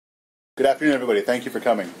Good afternoon, everybody. Thank you for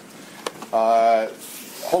coming.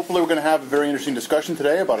 Hopefully we're going to have a very interesting discussion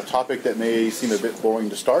today about a topic that may seem a bit boring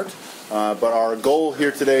to start, but our goal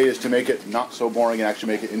here today is to make it not so boring and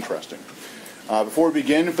actually make it interesting. Before we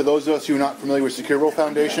begin, for those of us who are not familiar with Secure World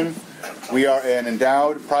Foundation, we are an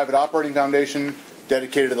endowed private operating foundation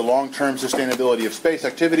dedicated to the long-term sustainability of space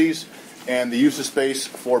activities and the use of space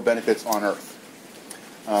for benefits on Earth.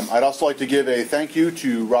 I'd also like to give a thank you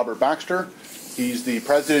to Robert Baxter. He's the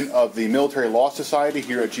president of the Military Law Society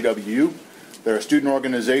here at GWU. They're a student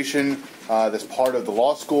organization that's part of the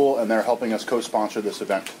law school, and they're helping us co-sponsor this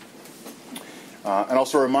event. And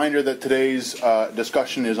also a reminder that today's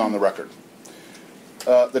discussion is on the record.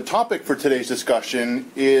 The topic for today's discussion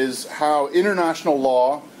is how international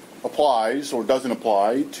law applies or doesn't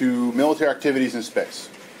apply to military activities in space.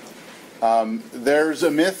 There's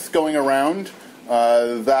a myth going around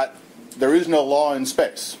that there is no law in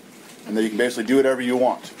space, and that you can basically do whatever you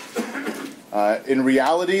want. In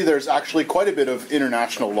reality, there's actually quite a bit of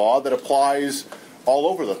international law that applies all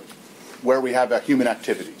over where we have human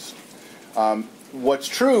activities. What's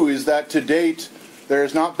true is that to date, there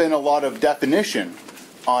has not been a lot of definition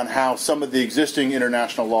on how some of the existing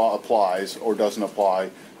international law applies or doesn't apply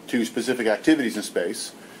to specific activities in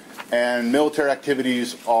space, and military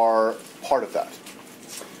activities are part of that.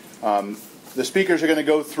 The speakers are going to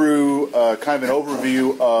go through kind of an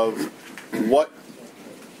overview of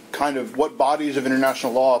what bodies of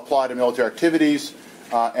international law apply to military activities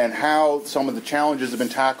and how some of the challenges have been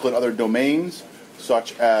tackled in other domains,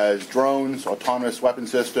 such as drones, autonomous weapon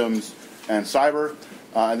systems, and cyber.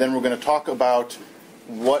 And then we're going to talk about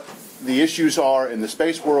what the issues are in the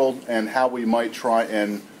space world and how we might try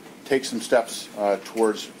and take some steps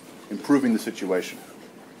towards improving the situation.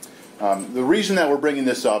 The reason that we're bringing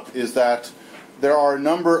this up is that there are a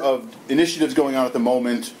number of initiatives going on at the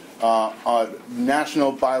moment,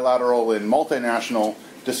 national, bilateral, and multinational,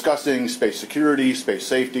 discussing space security, space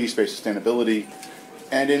safety, space sustainability.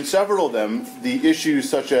 And in several of them, the issues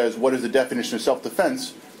such as what is the definition of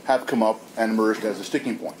self-defense have come up and emerged as a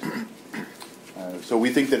sticking point. So we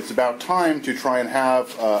think that it's about time to try and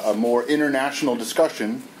have a more international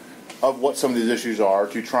discussion of what some of these issues are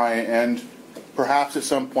to try and perhaps at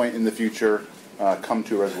some point in the future come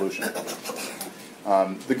to a resolution.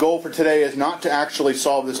 The goal for today is not to actually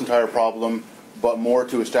solve this entire problem, but more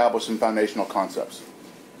to establish some foundational concepts.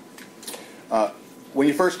 When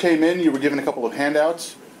you first came in, you were given a couple of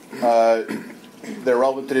handouts. They're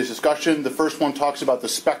relevant to today's discussion. The first one talks about the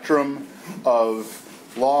spectrum of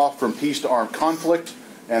law from peace to armed conflict,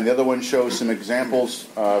 and the other one shows some examples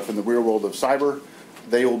from the real world of cyber.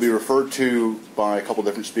 They will be referred to by a couple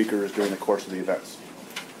different speakers during the course of the events.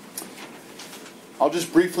 I'll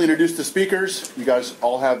just briefly introduce the speakers. You guys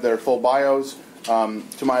all have their full bios.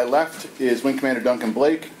 To my left is Wing Commander Duncan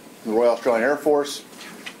Blake from the Royal Australian Air Force.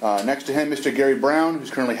 Next to him, Mr. Gary Brown,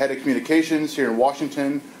 who's currently Head of Communications here in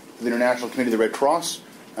Washington for the International Committee of the Red Cross,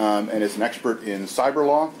 and is an expert in cyber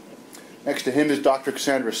law. Next to him is Dr.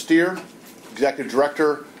 Cassandra Steer, Executive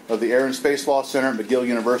Director of the Air and Space Law Center at McGill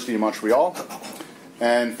University in Montreal.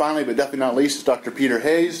 And finally, but definitely not least, is Dr. Peter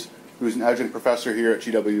Hayes, who's an adjunct professor here at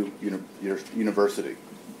GW University.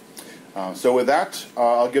 So with that,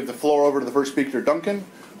 I'll give the floor over to the first speaker, Duncan,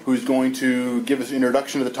 who's going to give us an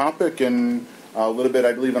introduction to the topic and a little bit,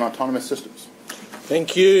 I believe, on autonomous systems.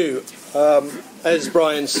 Thank you. As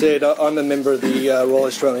Brian said, I'm a member of the Royal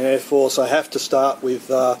Australian Air Force. I have to start with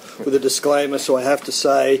a disclaimer, so I have to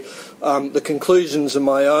say the conclusions are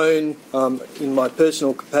my own, in my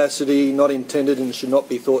personal capacity, not intended and should not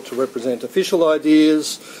be thought to represent official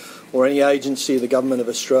ideas or any agency of the Government of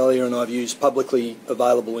Australia, and I've used publicly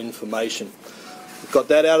available information. We've got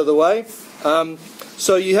that out of the way.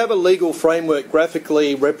 So you have a legal framework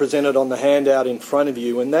graphically represented on the handout in front of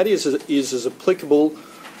you, and that is as applicable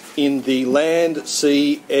in the land,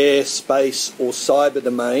 sea, air, space or cyber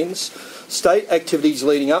domains. State activities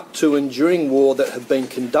leading up to and during war that have been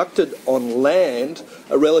conducted on land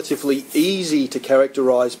are relatively easy to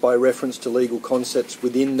characterise by reference to legal concepts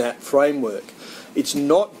within that framework. It's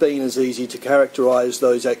not been as easy to characterise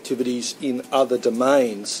those activities in other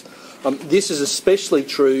domains. This is especially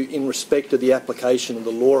true in respect of the application of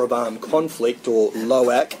the law of armed conflict, or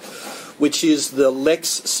LOAC, which is the lex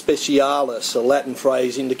specialis, a Latin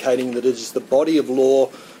phrase indicating that it is the body of law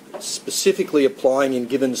specifically applying in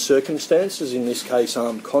given circumstances, in this case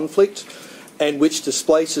armed conflict, and which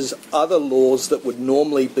displaces other laws that would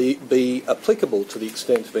normally be applicable to the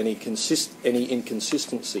extent of any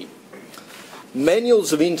inconsistency.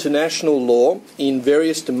 Manuals of international law in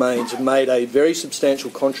various domains have made a very substantial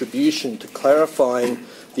contribution to clarifying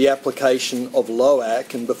the application of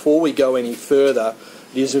LOAC, and before we go any further,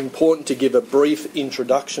 it is important to give a brief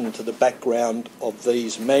introduction to the background of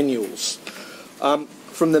these manuals.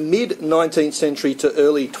 From the mid-19th century to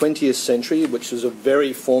early 20th century, which was a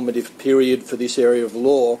very formative period for this area of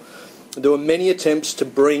law, there were many attempts to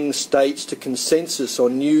bring states to consensus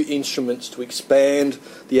on new instruments to expand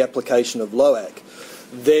the application of LOAC.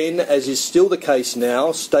 Then, as is still the case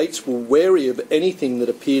now, states were wary of anything that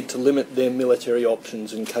appeared to limit their military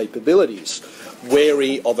options and capabilities,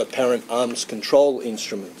 wary of apparent arms control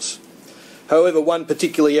instruments. However, one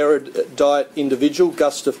particularly erudite individual,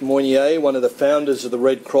 Gustave Moynier, one of the founders of the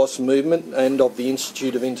Red Cross movement and of the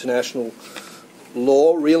Institute of International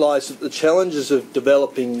Law, realised that the challenges of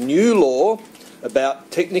developing new law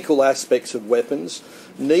about technical aspects of weapons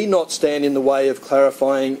need not stand in the way of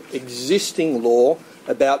clarifying existing law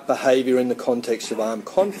about behaviour in the context of armed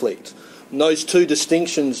conflict. And those two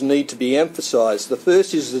distinctions need to be emphasised. The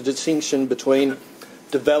first is the distinction between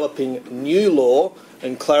developing new law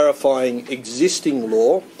and clarifying existing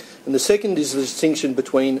law, and the second is the distinction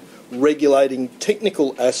between regulating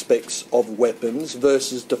technical aspects of weapons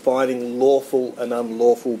versus defining lawful and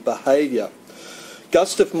unlawful behaviour.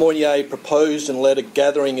 Gustave Moynier proposed and led a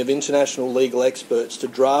gathering of international legal experts to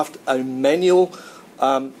draft a manual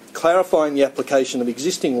clarifying the application of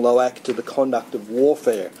existing LOAC to the conduct of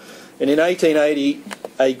warfare. And in 1880,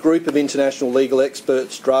 a group of international legal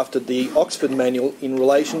experts drafted the Oxford Manual in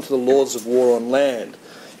relation to the laws of war on land.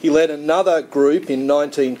 He led another group in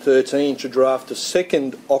 1913 to draft a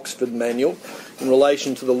second Oxford Manual in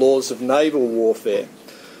relation to the laws of naval warfare.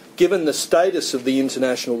 Given the status of the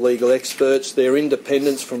international legal experts, their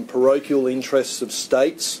independence from parochial interests of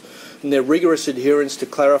states, and their rigorous adherence to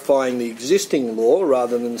clarifying the existing law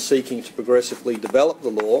rather than seeking to progressively develop the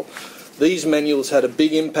law, these manuals had a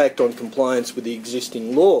big impact on compliance with the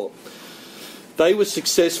existing law. They were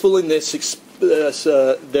successful in their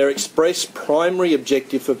express primary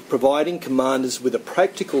objective of providing commanders with a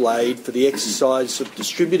practical aid for the exercise of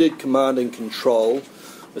distributed command and control,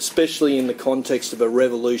 especially in the context of a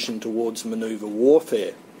revolution towards manoeuvre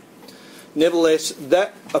warfare. Nevertheless,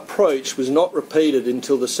 that approach was not repeated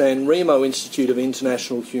until the San Remo Institute of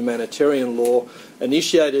International Humanitarian Law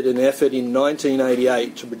initiated an effort in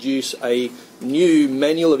 1988 to produce a new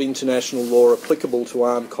Manual of International Law applicable to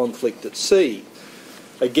armed conflict at sea.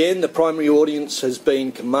 Again, the primary audience has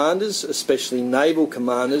been commanders, especially naval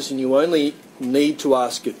commanders, and you only need to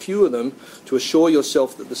ask a few of them to assure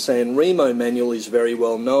yourself that the San Remo Manual is very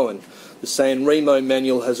well known. The San Remo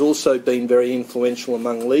Manual has also been very influential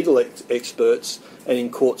among legal experts and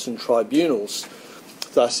in courts and tribunals.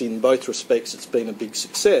 Thus, in both respects, it's been a big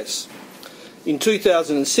success. In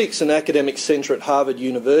 2006, an academic centre at Harvard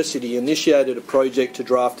University initiated a project to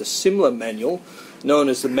draft a similar manual, known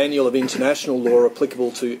as the Manual of International Law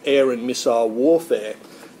applicable to air and missile warfare,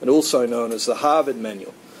 and also known as the Harvard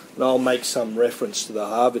Manual. And I'll make some reference to the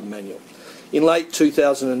Harvard Manual. In late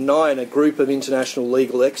 2009, a group of international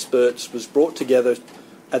legal experts was brought together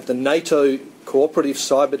at the NATO Cooperative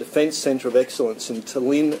Cyber Defence Centre of Excellence in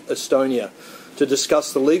Tallinn, Estonia, to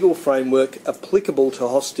discuss the legal framework applicable to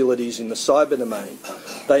hostilities in the cyber domain.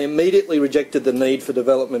 They immediately rejected the need for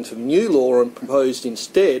development of new law and proposed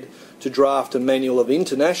instead to draft a manual of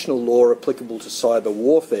international law applicable to cyber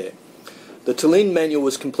warfare. The Tallinn Manual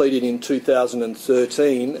was completed in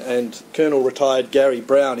 2013, and Colonel Retired Gary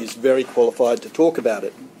Brown is very qualified to talk about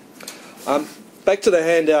it. Back to the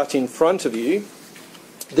handout in front of you.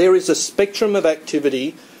 There is a spectrum of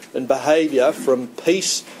activity and behaviour from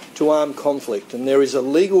peace to armed conflict, and there is a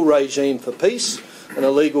legal regime for peace and a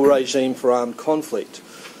legal regime for armed conflict.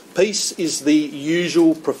 Peace is the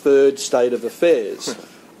usual preferred state of affairs.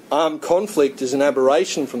 Armed conflict is an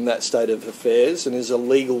aberration from that state of affairs and is a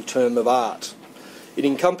legal term of art. It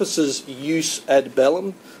encompasses jus ad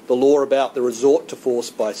bellum, the law about the resort to force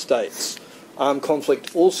by states. Armed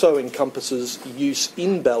conflict also encompasses jus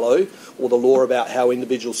in bello, or the law about how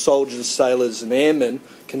individual soldiers, sailors and airmen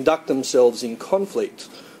conduct themselves in conflict.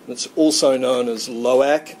 And it's also known as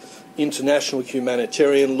LOAC, international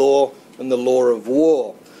humanitarian law, and the law of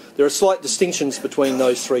war. There are slight distinctions between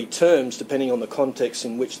those three terms depending on the context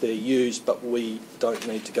in which they're used, but we don't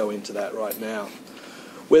need to go into that right now.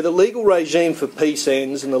 Where the legal regime for peace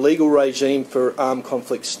ends and the legal regime for armed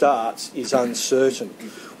conflict starts is uncertain.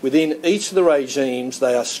 Within each of the regimes,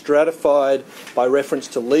 they are stratified by reference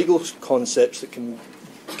to legal concepts that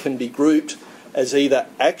can be grouped as either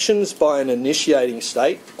actions by an initiating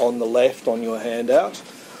state, on the left on your handout,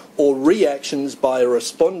 or reactions by a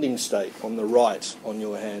responding state, on the right on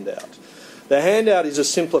your handout. The handout is a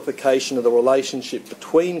simplification of the relationship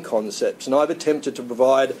between concepts, and I've attempted to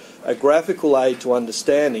provide a graphical aid to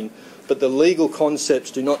understanding, but the legal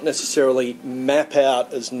concepts do not necessarily map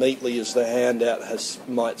out as neatly as the handout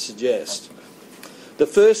might suggest. The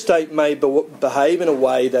first state may behave in a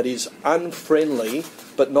way that is unfriendly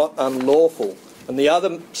but not unlawful, and the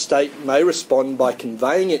other state may respond by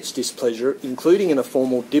conveying its displeasure, including in a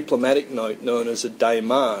formal diplomatic note known as a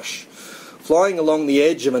démarche. Flying along the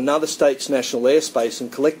edge of another state's national airspace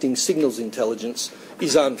and collecting signals intelligence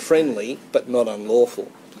is unfriendly but not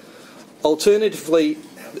unlawful. Alternatively,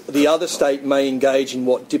 the other state may engage in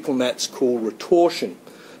what diplomats call retortion,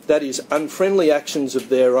 that is, unfriendly actions of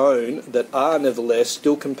their own that are nevertheless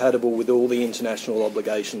still compatible with all the international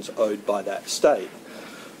obligations owed by that state.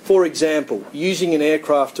 For example, using an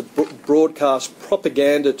aircraft to broadcast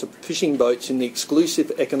propaganda to fishing boats in the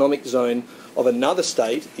exclusive economic zone of another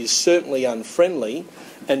state is certainly unfriendly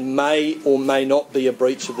and may or may not be a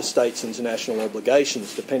breach of the state's international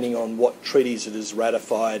obligations, depending on what treaties it has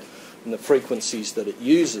ratified and the frequencies that it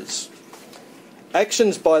uses.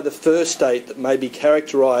 Actions by the first state that may be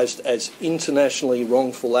characterised as internationally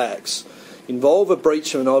wrongful acts involve a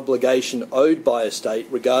breach of an obligation owed by a state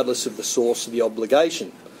regardless of the source of the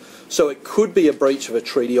obligation. So it could be a breach of a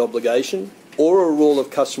treaty obligation or a rule of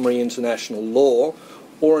customary international law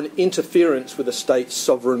or an interference with a state's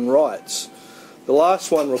sovereign rights. The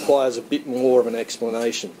last one requires a bit more of an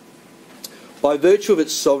explanation. By virtue of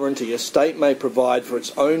its sovereignty, a state may provide for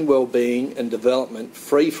its own well-being and development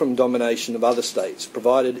free from domination of other states,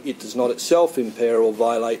 provided it does not itself impair or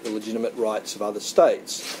violate the legitimate rights of other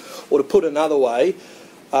states. Or to put another way,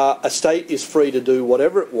 a state is free to do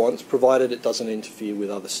whatever it wants, provided it doesn't interfere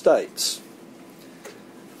with other states.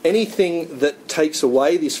 Anything that takes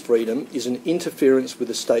away this freedom is an interference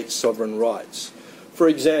with a state's sovereign rights. For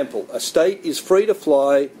example, a state is free to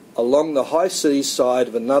fly along the high seas side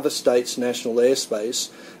of another state's national airspace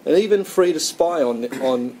and even free to spy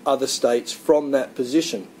on other states from that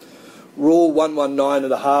position. Rule 119 of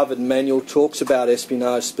the Harvard Manual talks about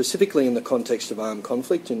espionage specifically in the context of armed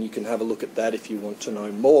conflict, and you can have a look at that if you want to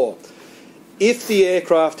know more. If the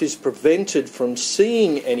aircraft is prevented from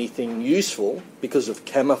seeing anything useful because of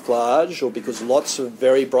camouflage or because lots of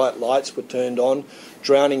very bright lights were turned on,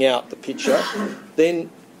 drowning out the picture,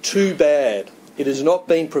 then too bad. It has not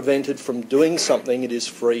been prevented from doing something it is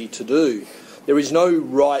free to do. There is no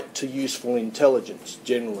right to useful intelligence,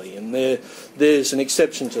 generally, and there's an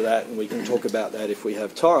exception to that, and we can talk about that if we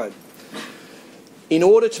have time. In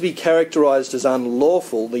order to be characterised as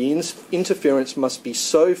unlawful, the interference must be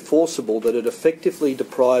so forcible that it effectively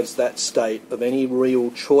deprives that state of any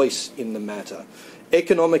real choice in the matter.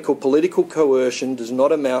 Economic or political coercion does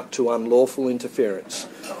not amount to unlawful interference.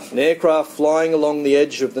 An aircraft flying along the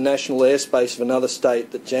edge of the national airspace of another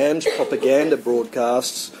state that jams propaganda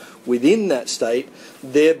broadcasts within that state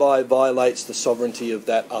thereby violates the sovereignty of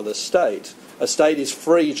that other state. A state is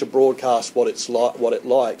free to broadcast what it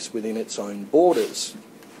likes within its own borders.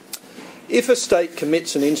 If a state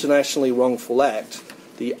commits an internationally wrongful act,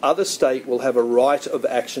 the other state will have a right of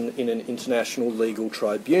action in an international legal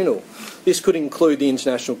tribunal. This could include the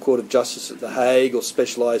International Court of Justice at The Hague or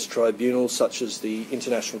specialised tribunals such as the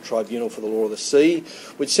International Tribunal for the Law of the Sea,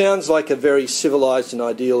 which sounds like a very civilised and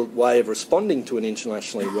ideal way of responding to an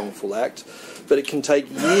internationally wrongful act, but it can take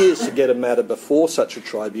years to get a matter before such a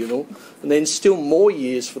tribunal, and then still more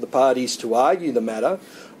years for the parties to argue the matter,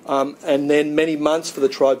 and then many months for the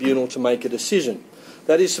tribunal to make a decision.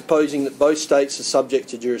 That is supposing that both states are subject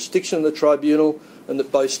to jurisdiction of the tribunal and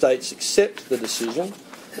that both states accept the decision.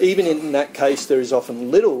 Even in that case, there is often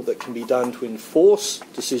little that can be done to enforce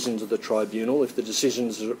decisions of the tribunal if the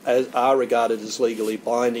decisions are regarded as legally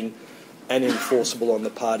binding and enforceable on the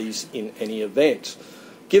parties in any event.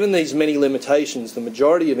 Given these many limitations, the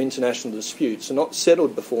majority of international disputes are not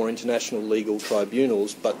settled before international legal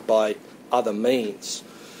tribunals but by other means.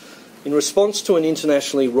 In response to an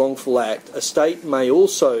internationally wrongful act, a state may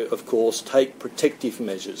also, of course, take protective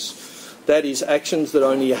measures. That is, actions that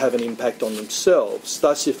only have an impact on themselves.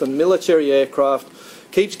 Thus, if a military aircraft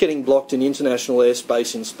keeps getting blocked in international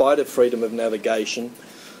airspace in spite of freedom of navigation,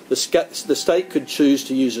 the state could choose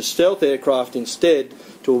to use a stealth aircraft instead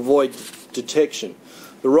to avoid detection.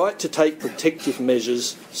 The right to take protective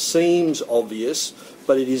measures seems obvious,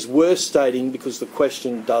 but it is worth stating because the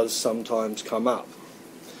question does sometimes come up.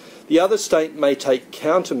 The other state may take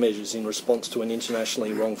countermeasures in response to an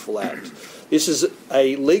internationally wrongful act. This is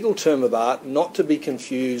a legal term of art not to be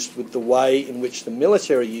confused with the way in which the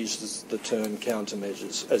military uses the term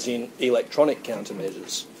countermeasures, as in electronic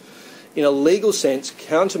countermeasures. In a legal sense,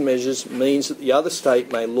 countermeasures means that the other state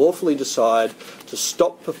may lawfully decide to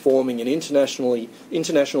stop performing an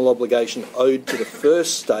international obligation owed to the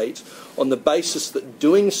first state on the basis that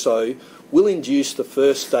doing so will induce the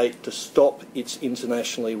first state to stop its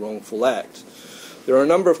internationally wrongful act. There are a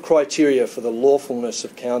number of criteria for the lawfulness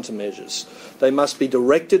of countermeasures. They must be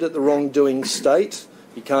directed at the wrongdoing state.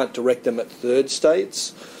 You can't direct them at third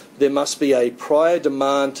states. There must be a prior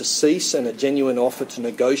demand to cease and a genuine offer to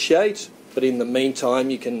negotiate, but in the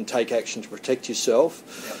meantime you can take action to protect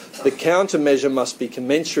yourself. The countermeasure must be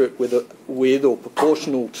commensurate with or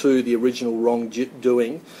proportional to the original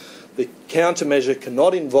wrongdoing. The countermeasure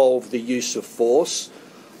cannot involve the use of force,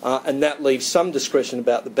 and that leaves some discretion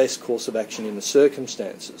about the best course of action in the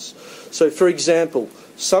circumstances. So, for example,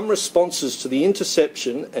 some responses to the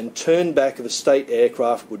interception and turn back of a state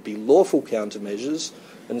aircraft would be lawful countermeasures,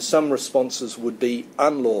 and some responses would be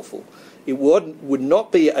unlawful. It would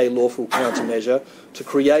not be a lawful countermeasure to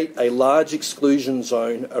create a large exclusion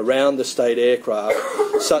zone around the state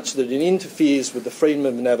aircraft such that it interferes with the freedom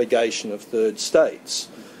of navigation of third states.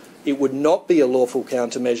 It would not be a lawful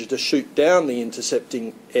countermeasure to shoot down the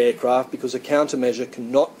intercepting aircraft because a countermeasure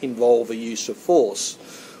cannot involve a use of force,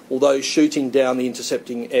 although shooting down the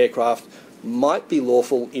intercepting aircraft might be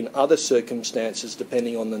lawful in other circumstances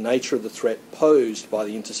depending on the nature of the threat posed by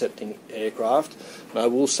the intercepting aircraft, and I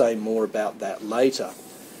will say more about that later.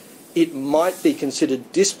 It might be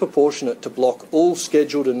considered disproportionate to block all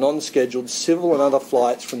scheduled and non-scheduled civil and other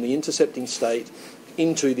flights from the intercepting state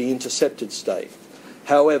into the intercepted state.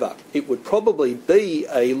 However, it would probably be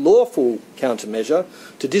a lawful countermeasure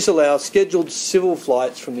to disallow scheduled civil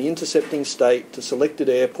flights from the intercepting state to selected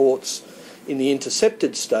airports in the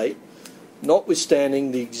intercepted state,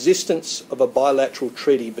 notwithstanding the existence of a bilateral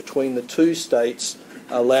treaty between the two states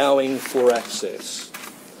allowing for access.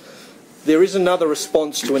 There is another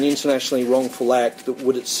response to an internationally wrongful act that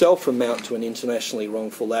would itself amount to an internationally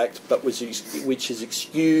wrongful act, but which is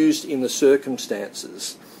excused in the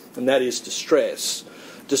circumstances, and that is distress.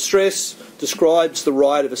 Distress describes the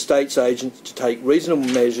right of a state's agent to take reasonable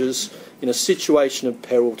measures in a situation of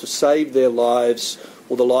peril to save their lives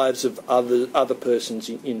or the lives of other persons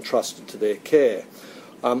entrusted to their care.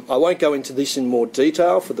 I won't go into this in more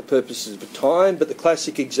detail for the purposes of time, but the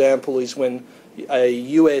classic example is when a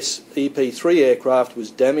US EP-3 aircraft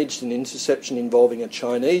was damaged in interception involving a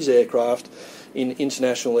Chinese aircraft in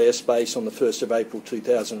international airspace on the 1st of April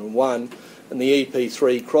 2001, and the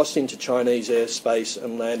EP-3 crossed into Chinese airspace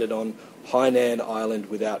and landed on Hainan Island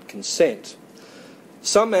without consent.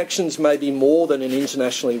 Some actions may be more than an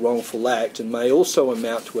internationally wrongful act and may also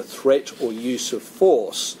amount to a threat or use of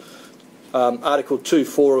force. Article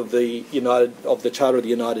 2.4 of the Charter of the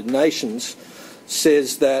United Nations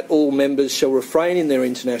says that all members shall refrain in their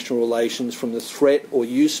international relations from the threat or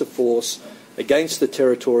use of force against the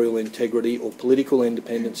territorial integrity or political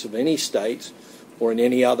independence of any state or in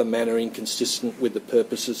any other manner inconsistent with the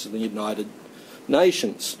purposes of the United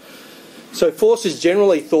Nations. So force is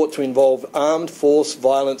generally thought to involve armed force,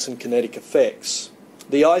 violence and kinetic effects.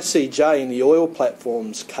 The ICJ in the oil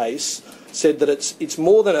platforms case said that it's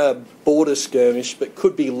more than a border skirmish but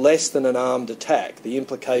could be less than an armed attack, the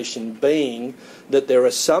implication being that there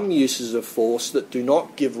are some uses of force that do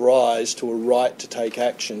not give rise to a right to take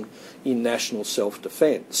action in national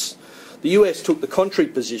self-defence. The US took the contrary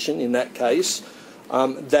position in that case,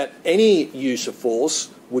 that any use of force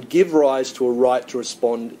would give rise to a right to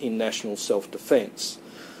respond in national self-defence.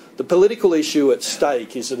 The political issue at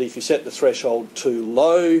stake is that if you set the threshold too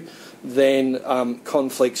low, then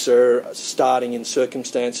conflicts are starting in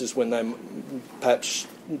circumstances when they perhaps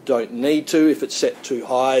don't need to. If it's set too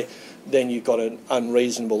high, then you've got an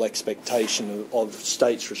unreasonable expectation of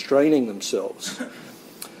states restraining themselves.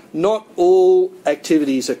 Not all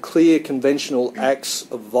activities are clear conventional acts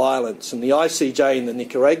of violence, and the ICJ in the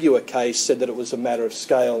Nicaragua case said that it was a matter of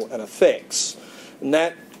scale and effects. And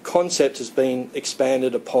that concept has been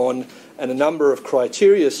expanded upon and a number of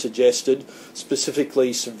criteria suggested,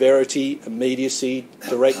 specifically severity, immediacy,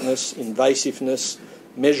 directness, invasiveness,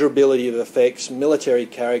 measurability of effects, military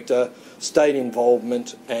character, state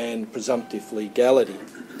involvement and presumptive legality.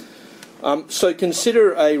 So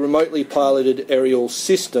consider a remotely piloted aerial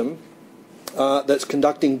system that's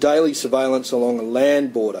conducting daily surveillance along a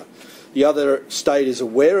land border. The other state is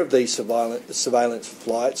aware of these surveillance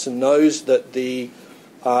flights and knows that the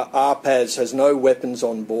RPAS has no weapons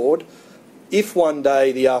on board. If one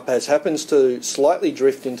day the RPAS happens to slightly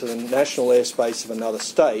drift into the national airspace of another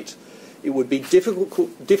state, it would be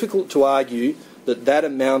difficult to argue that that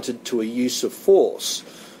amounted to a use of force.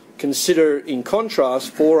 Consider, in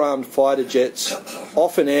contrast, 4 armed fighter jets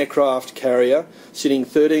off an aircraft carrier sitting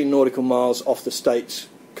 13 nautical miles off the state's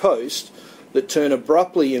coast that turn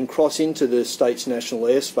abruptly and cross into the state's national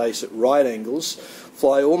airspace at right angles,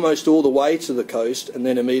 fly almost all the way to the coast and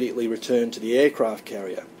then immediately return to the aircraft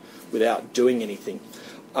carrier. without doing anything.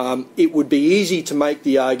 It would be easy to make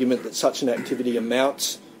the argument that such an activity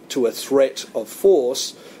amounts to a threat of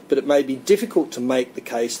force, but it may be difficult to make the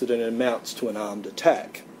case that it amounts to an armed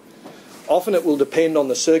attack. Often it will depend on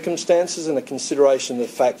the circumstances and a consideration of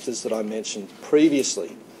the factors that I mentioned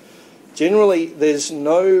previously. Generally, there's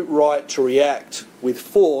no right to react with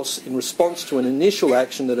force in response to an initial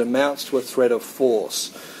action that amounts to a threat of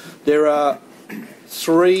force. There are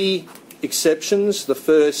three exceptions. The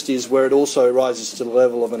first is where it also rises to the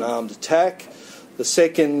level of an armed attack. The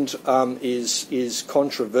second is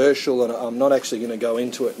controversial, and I'm not actually going to go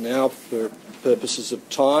into it now for purposes of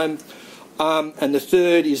time. And the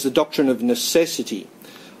third is the doctrine of necessity.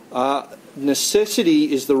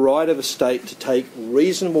 Necessity is the right of a state to take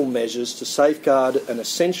reasonable measures to safeguard an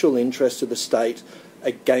essential interest of the state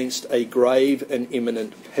against a grave and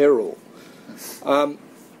imminent peril. An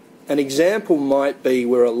example might be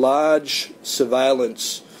where a large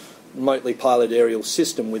surveillance remotely piloted aerial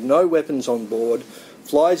system with no weapons on board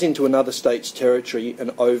flies into another state's territory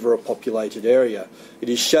and over a populated area. It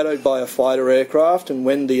is shadowed by a fighter aircraft, and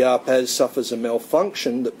when the RPAS suffers a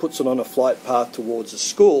malfunction that puts it on a flight path towards a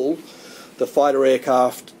school, the fighter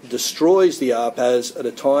aircraft destroys the RPAS at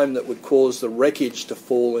a time that would cause the wreckage to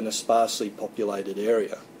fall in a sparsely populated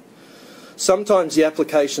area. Sometimes the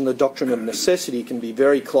application of the doctrine of necessity can be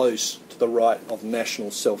very close to the right of national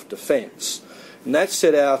self-defence. And that's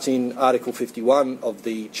set out in Article 51 of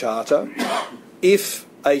the Charter. If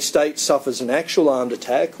a state suffers an actual armed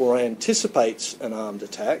attack or anticipates an armed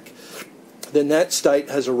attack, then that state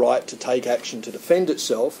has a right to take action to defend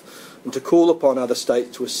itself and to call upon other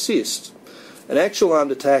states to assist. An actual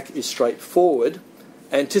armed attack is straightforward.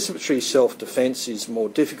 Anticipatory self-defence is more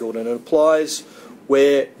difficult, and it applies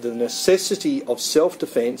where the necessity of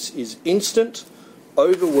self-defence is instant,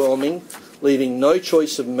 overwhelming, leaving no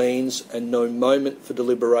choice of means and no moment for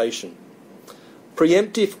deliberation.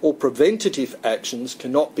 Preemptive or preventative actions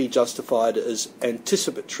cannot be justified as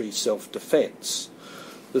anticipatory self-defence.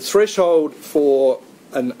 The threshold for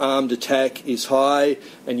an armed attack is high,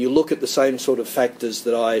 and you look at the same sort of factors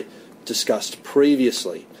that I discussed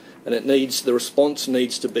previously, and the response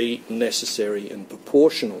needs to be necessary and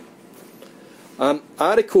proportional.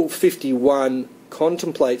 Article 51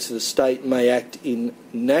 contemplates that a state may act in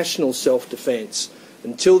national self-defence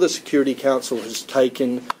until the Security Council has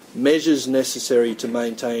taken measures necessary to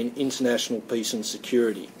maintain international peace and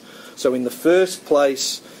security. So in the first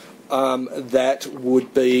place, that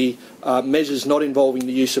would be measures not involving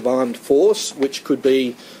the use of armed force, which could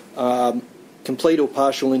be complete or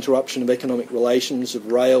partial interruption of economic relations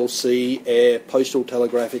of rail, sea, air, postal,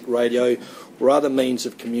 telegraphic, radio, or other means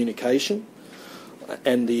of communication,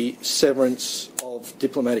 and the severance of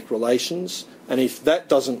diplomatic relations. And if that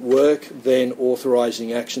doesn't work, then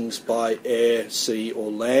authorising actions by air, sea or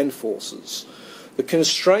land forces. The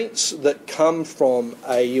constraints that come from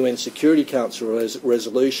a UN Security Council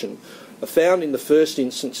resolution are found in the first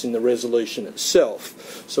instance in the resolution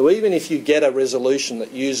itself. So even if you get a resolution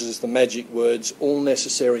that uses the magic words, all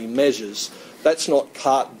necessary measures, that's not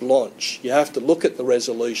carte blanche. You have to look at the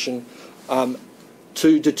resolution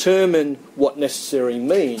to determine what necessary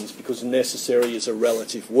means, because necessary is a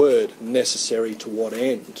relative word. Necessary to what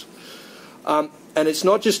end? And it's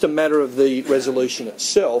not just a matter of the resolution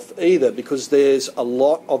itself either, because there's a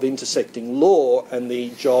lot of intersecting law, and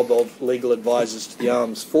the job of legal advisors to the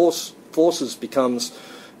armed forces becomes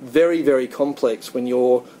very, very complex when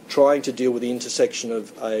you're trying to deal with the intersection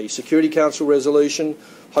of a Security Council resolution,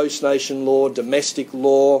 host nation law, domestic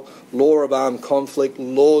law, law of armed conflict,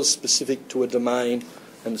 laws specific to a domain,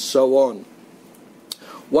 and so on.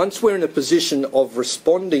 Once we're in a position of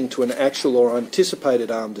responding to an actual or anticipated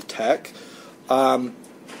armed attack,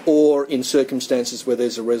 or in circumstances where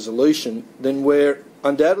there's a resolution, then we're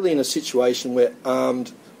undoubtedly in a situation where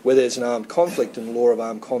there's an armed conflict and the law of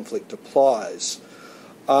armed conflict applies.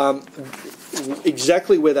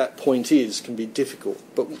 Exactly where that point is can be difficult,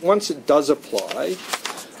 but once it does apply,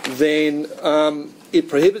 then it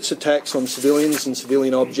prohibits attacks on civilians and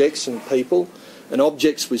civilian objects and people, and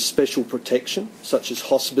objects with special protection, such as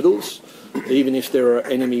hospitals, even if there are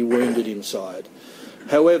enemy wounded inside.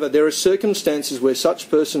 However, there are circumstances where such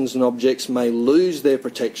persons and objects may lose their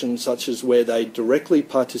protection, such as where they directly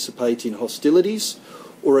participate in hostilities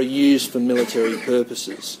or are used for military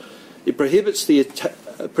purposes. It prohibits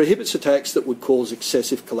attacks that would cause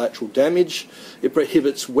excessive collateral damage. It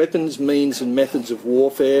prohibits weapons, means and methods of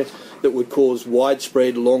warfare that would cause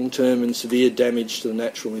widespread, long-term and severe damage to the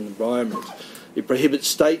natural environment. It prohibits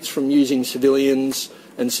states from using civilians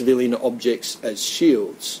and civilian objects as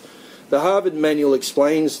shields. The Harvard Manual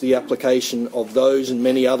explains the application of those and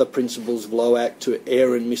many other principles of LOAC to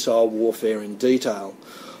air and missile warfare in detail.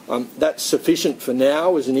 That's sufficient for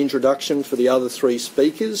now as an introduction for the other three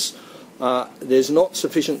speakers. There's not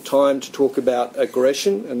sufficient time to talk about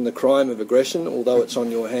aggression and the crime of aggression, although it's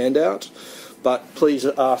on your handout. But please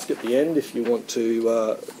ask at the end if you want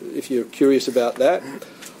to, if you're curious about that.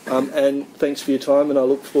 And thanks for your time, and I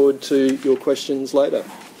look forward to your questions later.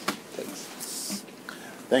 Thanks.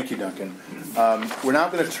 Thank you, Duncan. We're now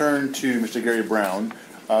going to turn to Mr. Gary Brown,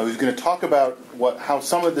 who's going to talk about how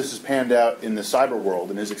some of this has panned out in the cyber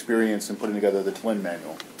world and his experience in putting together the TLIN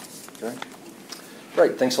manual. Okay?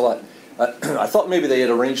 Great, thanks a lot. I thought maybe they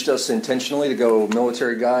had arranged us intentionally to go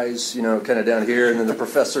military guys, you know, kind of down here, and then the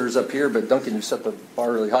professors up here, but Duncan, you set the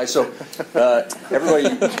bar really high. So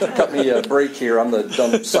everybody cut me a break here. I'm the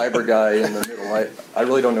dumb cyber guy in the middle. I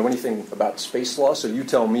really don't know anything about space law, so you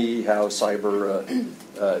tell me how cyber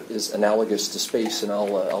is analogous to space, and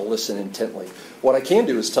I'll listen intently. What I can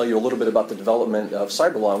do is tell you a little bit about the development of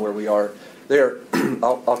cyber law and where we are there.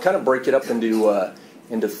 I'll kind of break it up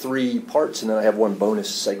into three parts, and then I have one bonus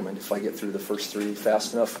segment if I get through the first three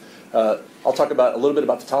fast enough. I'll talk about a little bit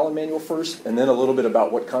about the Tallinn Manual first, and then a little bit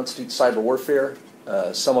about what constitutes cyber warfare,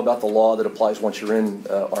 some about the law that applies once you're in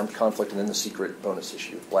armed conflict, and then the secret bonus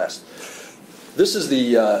issue last. This is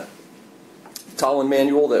the Tallinn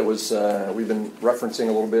Manual that was we've been referencing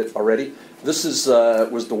a little bit already. This is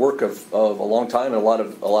was the work of a long time and a lot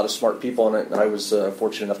of smart people on it, and I was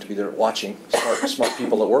fortunate enough to be there watching smart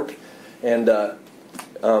people at work. And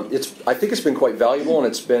I think it's been quite valuable, and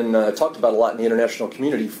it's been talked about a lot in the international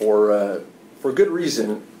community for good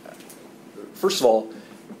reason. First of all,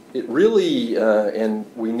 it really, and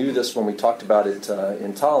we knew this when we talked about it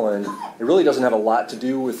in Tallinn, it really doesn't have a lot to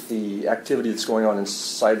do with the activity that's going on in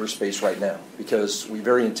cyberspace right now, because we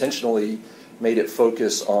very intentionally made it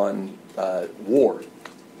focus on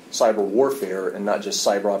cyber warfare, and not just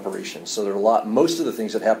cyber operations. So there are most of the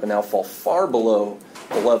things that happen now fall far below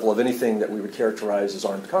the level of anything that we would characterize as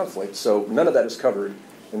armed conflict. So none of that is covered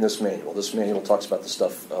in this manual. This manual talks about the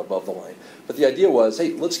stuff above the line. But the idea was,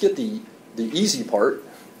 hey, let's get the easy part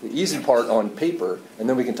on paper, and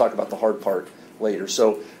then we can talk about the hard part later.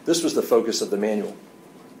 So this was the focus of the manual.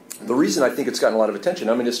 The reason I think it's gotten a lot of attention,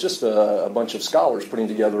 I mean, it's just a bunch of scholars putting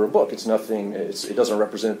together a book. It's nothing. It doesn't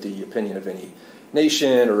represent the opinion of any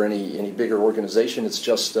nation or any bigger organization. It's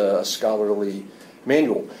just a scholarly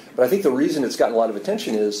manual. But I think the reason it's gotten a lot of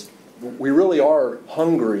attention is we really are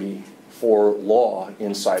hungry for law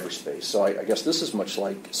in cyberspace. So I guess this is much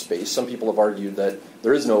like space. Some people have argued that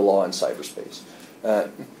there is no law in cyberspace.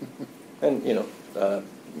 And, you know,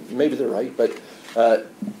 maybe they're right. But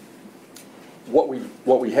what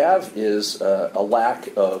we have is a lack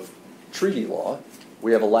of treaty law.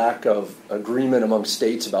 We have a lack of agreement among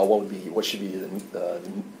states about what should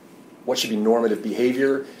be normative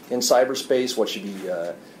behavior in cyberspace, what should be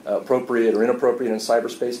appropriate or inappropriate in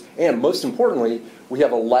cyberspace, and most importantly, we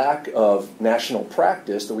have a lack of national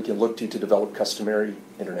practice that we can look to develop customary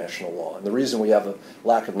international law. And the reason we have a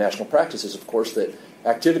lack of national practice is, of course, that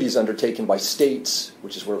activities undertaken by states,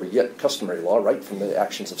 which is where we get customary law, right, from the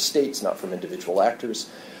actions of states, not from individual actors.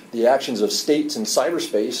 The actions of states in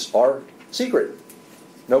cyberspace are secret.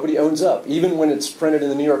 Nobody owns up, even when it's printed in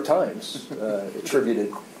the New York Times,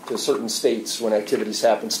 attributed to certain states when activities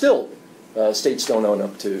happen. Still, states don't own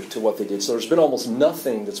up to what they did. So there's been almost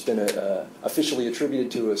nothing that's been officially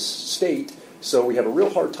attributed to a state. So we have a real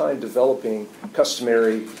hard time developing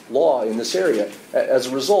customary law in this area. As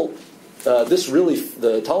a result, the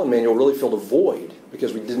Tallinn Manual really filled a void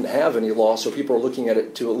because we didn't have any law. So people are looking at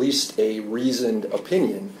it to at least a reasoned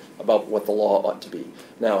opinion about what the law ought to be.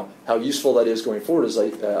 Now, how useful that is going forward is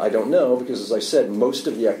I don't know, because as I said, most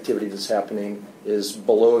of the activity that's happening is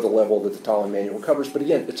below the level that the Tallinn Manual covers. But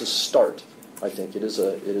again, it's a start. I think it is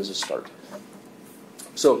a start.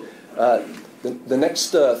 So the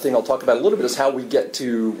next thing I'll talk about a little bit is how we get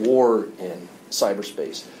to war in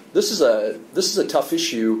cyberspace. This is a tough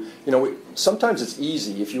issue. You know, sometimes it's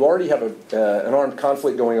easy if you already have an armed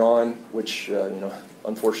conflict going on, which you know,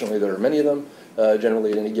 unfortunately there are many of them.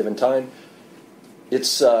 Generally at any given time,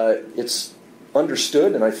 it's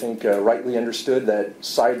understood, and I think rightly understood, that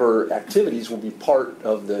cyber activities will be part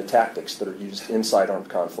of the tactics that are used inside armed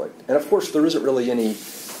conflict. And of course, there isn't really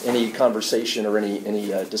any conversation or any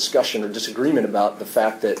discussion or disagreement about the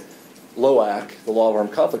fact that LOAC, the law of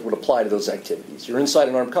armed conflict, would apply to those activities. You're inside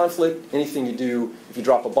an armed conflict. Anything you do, if you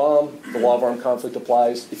drop a bomb, the law of armed conflict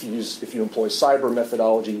applies. If you employ cyber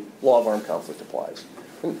methodology, law of armed conflict applies.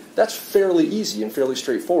 And that's fairly easy and fairly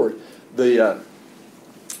straightforward. The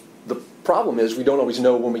problem is we don't always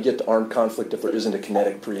know when we get to armed conflict if there isn't a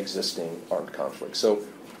kinetic pre-existing armed conflict. So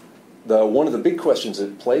one of the big questions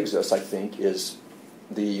that plagues us, I think, is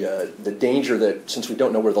the danger that, since we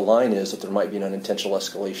don't know where the line is, that there might be an unintentional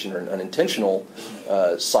escalation or an unintentional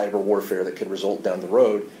cyber warfare that could result down the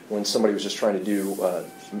road when somebody was just trying to do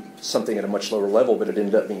something at a much lower level, but it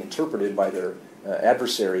ended up being interpreted by their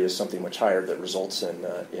adversary as something much higher that results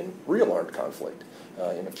in real armed conflict,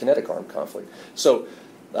 in a kinetic armed conflict. So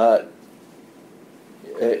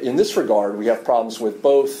in this regard, we have problems with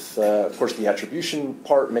both. Of course, the attribution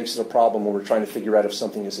part makes it a problem when we're trying to figure out if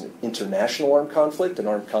something is an international armed conflict, an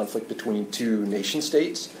armed conflict between two nation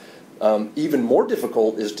states. Even more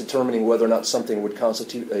difficult is determining whether or not something would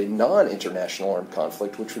constitute a non-international armed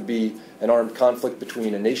conflict, which would be an armed conflict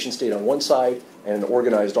between a nation state on one side and an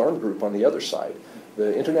organized armed group on the other side.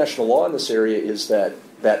 The international law in this area is that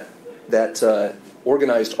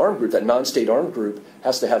organized armed group, that non-state armed group,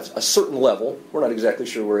 has to have a certain level. We're not exactly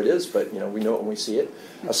sure where it is, but we know it when we see it.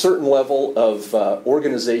 A certain level of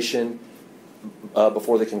organization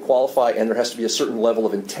before they can qualify, and there has to be a certain level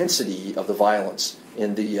of intensity of the violence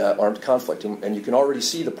in the armed conflict. And you can already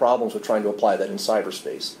see the problems with trying to apply that in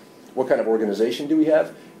cyberspace. What kind of organization do we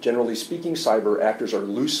have? Generally speaking, cyber actors are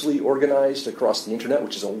loosely organized across the internet,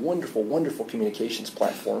 which is a wonderful, wonderful communications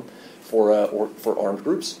platform for armed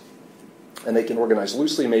groups. And they can organize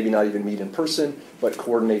loosely, maybe not even meet in person, but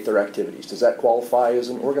coordinate their activities. Does that qualify as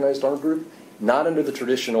an organized armed group? Not under the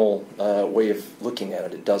traditional way of looking at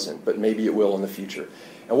it, it doesn't, but maybe it will in the future.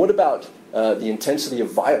 And what about the intensity of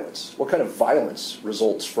violence? What kind of violence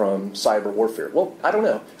results from cyber warfare? Well, I don't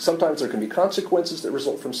know. Sometimes there can be consequences that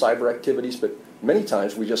result from cyber activities, but many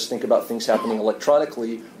times we just think about things happening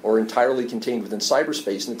electronically or entirely contained within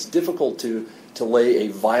cyberspace, and it's difficult to lay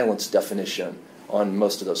a violence definition on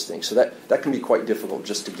most of those things. So that can be quite difficult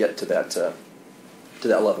just to get to that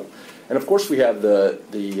level. And of course we have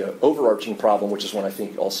the overarching problem, which is one I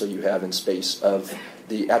think also you have in space, of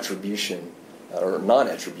the attribution or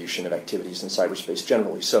non-attribution of activities in cyberspace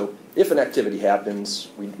generally. So if an activity happens,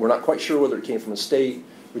 we're not quite sure whether it came from a state,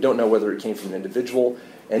 we don't know whether it came from an individual,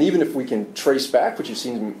 and even if we can trace back, which you've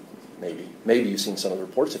seen, maybe you've seen some of the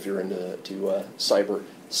reports if you're into cyber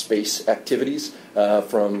space activities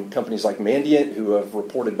from companies like Mandiant, who have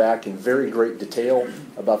reported back in very great detail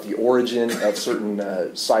about the origin of certain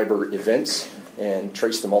cyber events and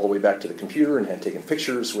traced them all the way back to the computer, and had taken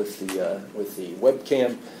pictures with the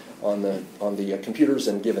webcam on the computers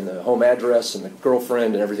and given the home address and the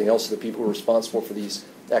girlfriend and everything else of the people who were responsible for these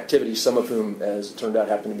activities, some of whom, as it turned out,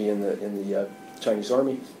 happened to be in the Chinese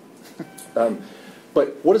army.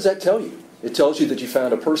 But what does that tell you? It tells you that you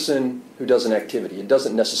found a person who does an activity. It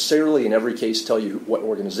doesn't necessarily, in every case, tell you what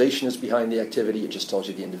organization is behind the activity. It just tells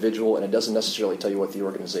you the individual, and it doesn't necessarily tell you what the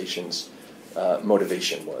organization's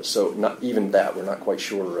motivation was. So not even that, we're not quite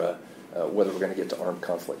sure whether we're going to get to armed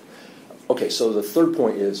conflict. Okay, so the third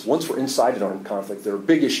point is, once we're inside an armed conflict, there are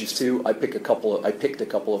big issues too. I picked a couple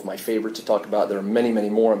of my favorites to talk about. There are many, many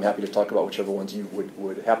more. I'm happy to talk about whichever ones you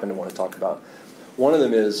would happen to want to talk about. One of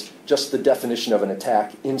them is just the definition of an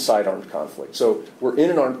attack inside armed conflict. So we're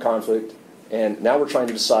in an armed conflict, and now we're trying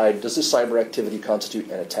to decide, does this cyber activity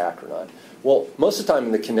constitute an attack or not? Well, most of the time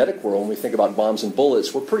in the kinetic world, when we think about bombs and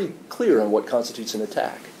bullets, we're pretty clear on what constitutes an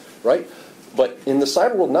attack, right? But in the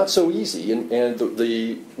cyber world, not so easy. And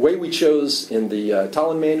the way we chose in the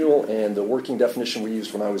Tallinn manual and the working definition we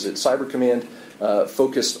used when I was at Cyber Command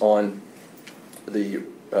focused on the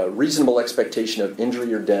reasonable expectation of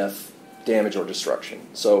injury or death, damage or destruction.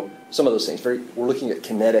 So some of those things. We're looking at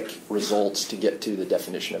kinetic results to get to the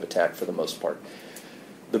definition of attack for the most part.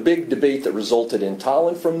 The big debate that resulted in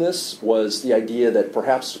Tallinn from this was the idea that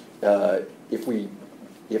perhaps if we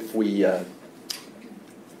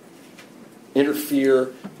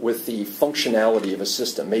interfere with the functionality of a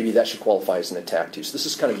system, maybe that should qualify as an attack too. So this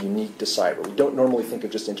is kind of unique to cyber. We don't normally think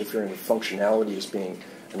of just interfering with functionality as being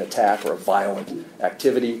an attack or a violent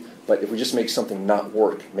activity, but if we just make something not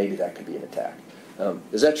work, maybe that could be an attack.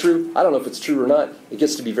 Is that true? I don't know if it's true or not. It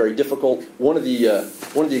gets to be very difficult. One of the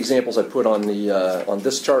examples I put on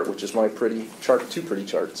this chart, which is my pretty chart, two pretty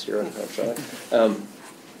charts here,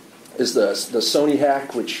 is the Sony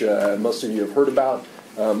hack, which most of you have heard about.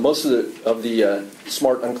 Most of the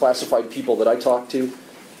smart unclassified people that I talked to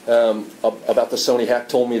about the Sony hack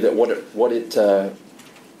told me that what it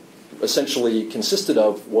essentially consisted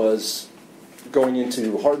of was going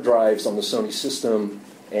into hard drives on the Sony system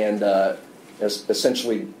and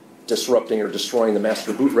essentially disrupting or destroying the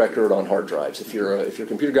master boot record on hard drives. If you're a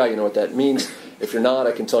computer guy, you know what that means. If you're not,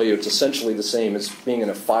 I can tell you it's essentially the same as being in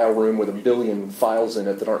a file room with a billion files in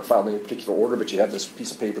it that aren't filed in any particular order, but you have this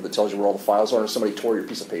piece of paper that tells you where all the files are, and somebody tore your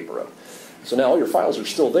piece of paper up. So now all your files are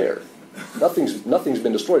still there. Nothing's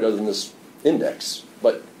been destroyed other than this index,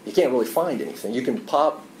 but you can't really find anything. You can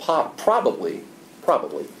probably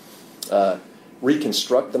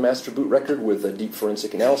reconstruct the master boot record with a deep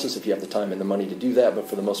forensic analysis if you have the time and the money to do that, but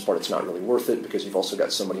for the most part it's not really worth it because you've also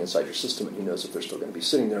got somebody inside your system and who knows if they're still going to be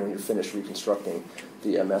sitting there when you're finished reconstructing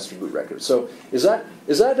the master boot record. So is that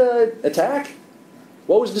an attack?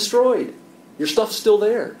 What was destroyed? Your stuff's still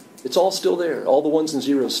there. It's all still there. All the ones and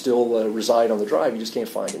zeros still reside on the drive. You just can't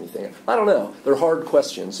find anything. I don't know. They're hard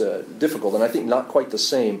questions, difficult, and I think not quite the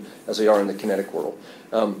same as they are in the kinetic world.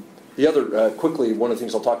 The other, quickly, one of the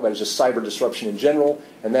things I'll talk about is just cyber disruption in general,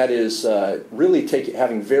 and that is really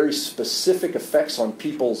having very specific effects on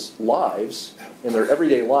people's lives, in their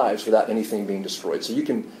everyday lives, without anything being destroyed. So you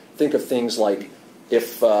can think of things like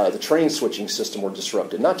if the train switching system were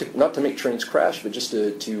disrupted, not to make trains crash, but just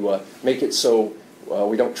to make it so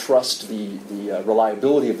we don't trust the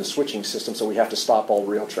reliability of the switching system, so we have to stop all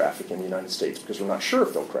rail traffic in the United States because we're not sure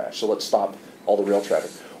if they'll crash, so let's stop all the rail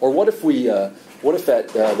traffic. Or what if at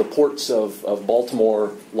the ports of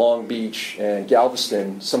Baltimore, Long Beach, and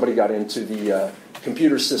Galveston, somebody got into the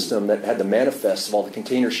computer system that had the manifests of all the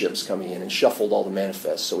container ships coming in and shuffled all the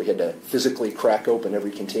manifests, so we had to physically crack open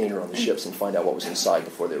every container on the ships and find out what was inside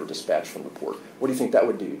before they were dispatched from the port. What do you think that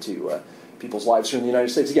would do to people's lives here in the United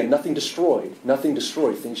States? Again, nothing destroyed. Nothing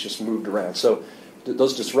destroyed. Things just moved around. So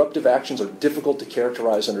those disruptive actions are difficult to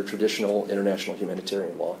characterize under traditional international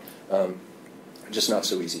humanitarian law. Just not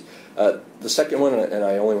so easy. The second one, and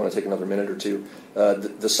I only want to take another minute or two,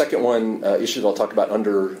 the second one issue that I'll talk about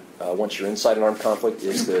once you're inside an armed conflict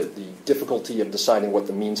is the difficulty of deciding what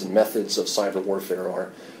the means and methods of cyber warfare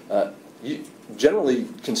are. You generally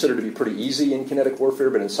considered to be pretty easy in kinetic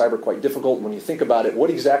warfare, but in cyber quite difficult. When you think about it,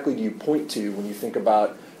 what exactly do you point to when you think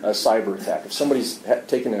about a cyber attack? If somebody's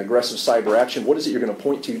taken an aggressive cyber action, what is it you're going to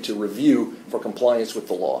point to review for compliance with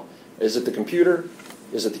the law? Is it the computer?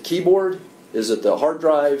 Is it the keyboard? Is it the hard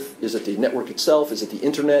drive? Is it the network itself? Is it the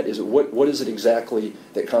internet? Is it what is it exactly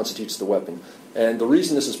that constitutes the weapon? And the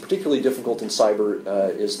reason this is particularly difficult in cyber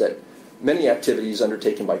is that many activities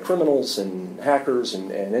undertaken by criminals and hackers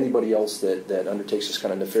and anybody else that undertakes this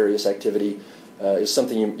kind of nefarious activity is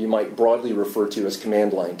something you might broadly refer to as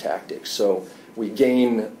command line tactics. So we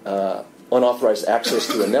gain unauthorized access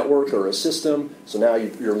to a network or a system, so now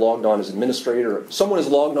you're logged on as administrator. Someone is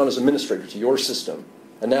logged on as administrator to your system,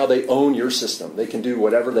 and now they own your system. They can do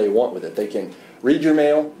whatever they want with it. They can read your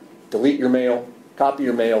mail, delete your mail, copy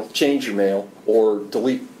your mail, change your mail, or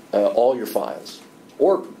delete all your files.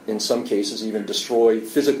 Or, in some cases, even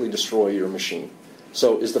physically destroy your machine.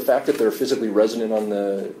 So is the fact that they're physically resident on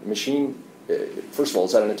the machine, first of all,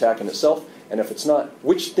 is that an attack in itself? And if it's not,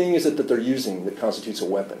 which thing is it that they're using that constitutes a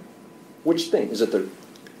weapon? Which thing? Is it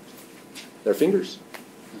their fingers?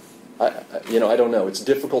 I don't know. It's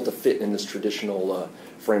difficult to fit in this traditional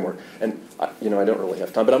framework. And, I don't really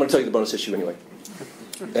have time, but I'm going to tell you the bonus issue anyway.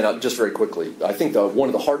 And just very quickly, I think one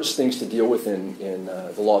of the hardest things to deal with in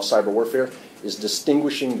the law of cyber warfare is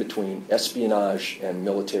distinguishing between espionage and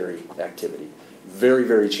military activity. Very,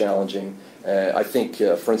 very challenging. I think,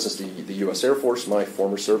 for instance, the U.S. Air Force, my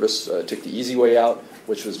former service, took the easy way out,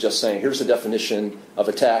 which was just saying, here's the definition of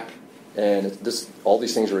attack, and all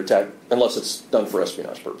these things are attack unless it's done for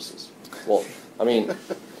espionage purposes. Well, I mean,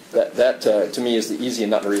 that to me is the easy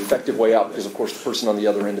and not very effective way out because, of course, the person on the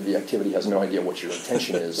other end of the activity has no idea what your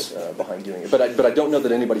intention is behind doing it. But I don't know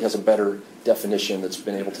that anybody has a better definition that's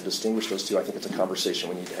been able to distinguish those two. I think it's a conversation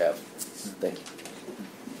we need to have. Thank you.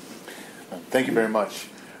 Thank you very much.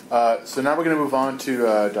 So now we're going to move on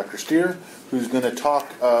to Dr. Steer, who's going to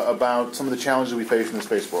talk about some of the challenges we face in the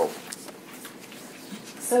space world.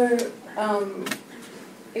 So,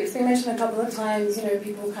 it's been mentioned a couple of times,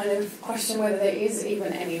 people kind of question whether there is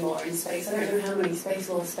even any law in space. I don't know how many space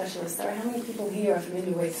law specialists there are. How many people here are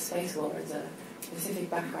familiar with space law as a specific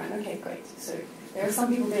background? Okay, great. So there are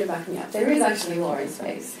some people that are backing up. There is actually law in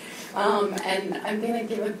space. And I'm going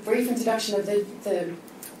to give a brief introduction of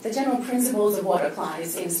the general principles of what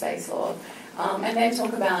applies in space law. And then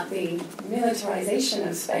talk about the militarization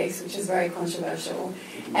of space, which is very controversial,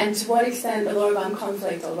 and to what extent the law of armed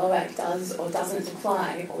conflict or LOAC does or doesn't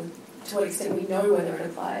apply, or to what extent we know whether it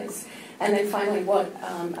applies. And then finally, what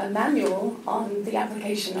a manual on the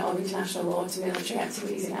application of international law to military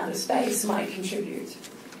activities in outer space might contribute.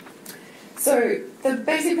 So the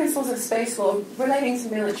basic principles of space law relating to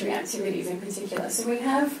military activities in particular. So we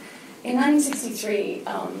have In 1963,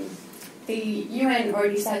 the UN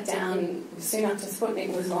already sat down soon after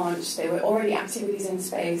Sputnik was launched. There were already activities in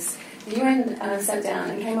space. The UN sat down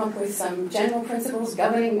and came up with some general principles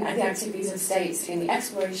governing the activities of states in the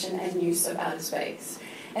exploration and use of outer space.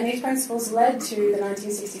 And these principles led to the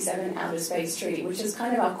 1967 Outer Space Treaty, which is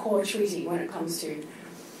kind of our core treaty when it comes to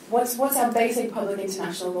what's our basic public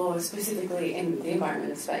international law, specifically in the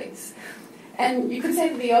environment of space. And you could say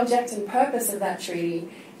that the object and purpose of that treaty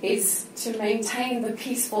is to maintain the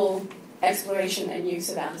peaceful exploration and use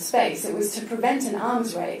of outer space. It was to prevent an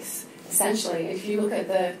arms race, essentially. If you look at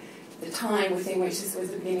the time within which this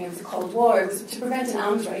was the beginning of the Cold War, it was to prevent an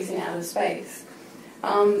arms race in outer space,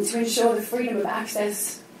 to ensure the freedom of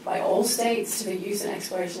access by all states to the use and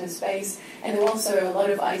exploration of space. And there were also a lot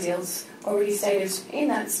of ideals already stated in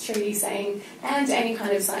that treaty saying, and any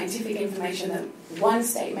kind of scientific information that one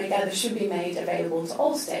state may gather should be made available to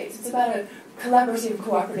all states. It's about a collaborative,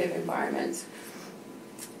 cooperative environment.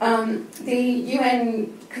 The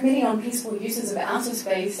UN Committee on Peaceful Uses of Outer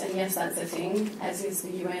Space, and yes, that's a thing, as is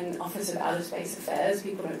the UN Office of Outer Space Affairs.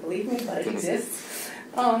 People don't believe me, but it exists.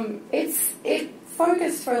 It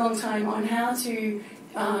focused for a long time on how to...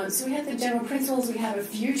 so we had the general principles, we have a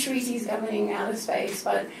few treaties governing outer space,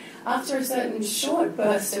 but after a certain short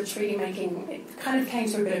burst of treaty making, it kind of came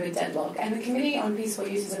to a bit of a deadlock. And the Committee on Peaceful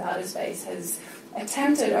Uses of Outer Space has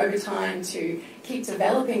attempted over time to keep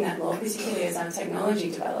developing that law, particularly as our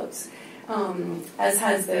technology develops, as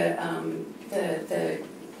has the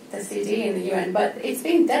CD in the UN. But it's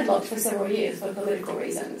been deadlocked for several years for political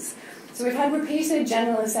reasons. So we've had repeated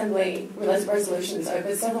General Assembly resolutions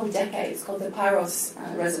over several decades called the PYROS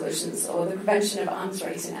resolutions, or the Prevention of Arms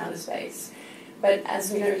Race in Outer Space. But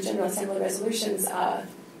as we know, General Assembly resolutions are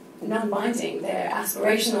non-binding. They're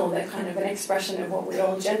aspirational. They're kind of an expression of what we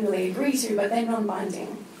all generally agree to, but they're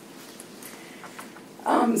non-binding.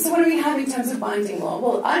 So what do we have in terms of binding law?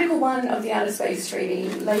 Well, Article 1 of the Outer Space Treaty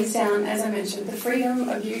lays down, as I mentioned, the freedom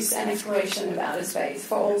of use and exploration of outer space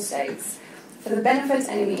for all states, for the benefit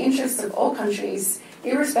and in the interests of all countries,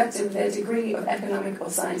 irrespective of their degree of economic or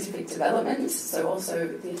scientific development, so also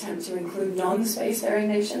the attempt to include non-spacefaring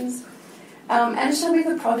nations, and shall be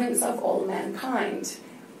the province of all mankind.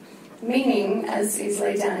 Meaning, as is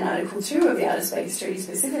laid down in Article 2 of the Outer Space Treaty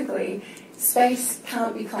specifically, space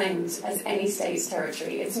can't be claimed as any state's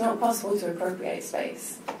territory. It's not possible to appropriate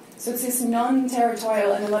space. So it's this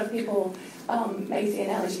non-territorial, and a lot of people make the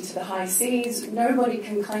analogy to the high seas. Nobody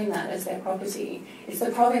can claim that as their property. It's the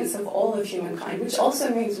province of all of humankind, which also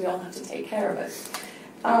means we all have to take care of it.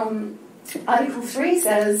 Article 3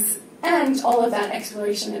 says, and all of that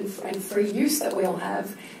exploration and free use that we all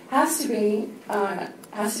have has to be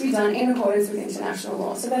done in accordance with international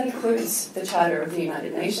law. So that includes the Charter of the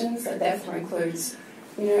United Nations. That therefore includes,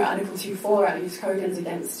 Article 2.4, our use cogans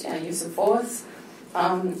against use of force.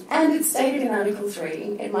 And it's stated in Article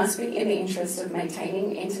 3, it must be in the interest of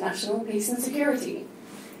maintaining international peace and security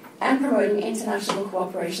and promoting international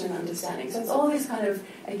cooperation and understanding. So it's all this kind of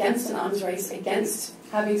against an arms race, against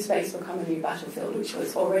having space become a new battlefield, which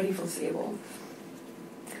was already foreseeable.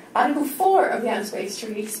 Article 4 of the Outer Space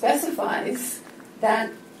Treaty specifies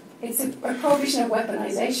that it's a prohibition of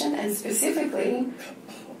weaponization, and specifically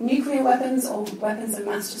nuclear weapons or weapons of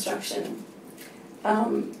mass destruction.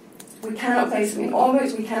 We cannot place them in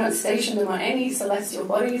orbit, we cannot station them on any celestial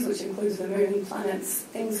bodies, which includes the moon, planets,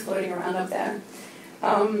 things floating around up there,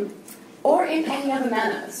 or in any other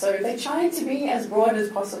manner. So they try to be as broad as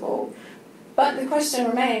possible. But the question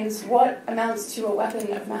remains, what amounts to a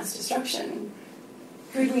weapon of mass destruction?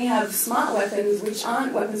 Could we have smart weapons which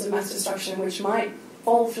aren't weapons of mass destruction, which might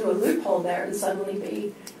fall through a loophole there and suddenly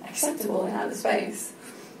be acceptable in outer space?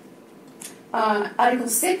 Article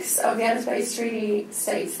 6 of the Outer Space Treaty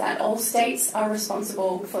states that all states are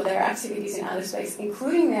responsible for their activities in outer space,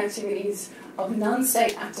 including the activities of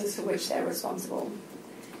non-state actors for which they're responsible.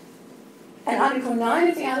 And Article 9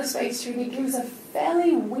 of the Outer Space Treaty gives a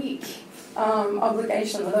fairly weak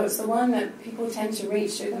obligation, although it's the one that people tend to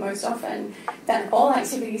reach to the most often, that all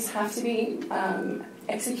activities have to be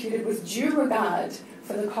executed with due regard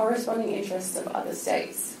for the corresponding interests of other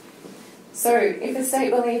states. So if a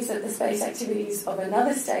state believes that the space activities of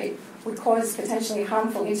another state would cause potentially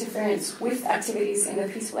harmful interference with activities in the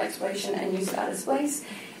peaceful exploration and use of outer space,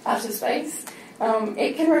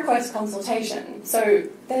 it can request consultation. So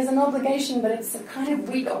there's an obligation, but it's a kind of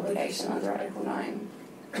weak obligation under Article 9.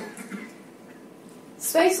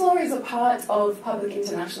 Space law is a part of public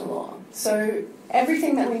international law. So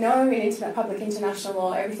everything that we know in public international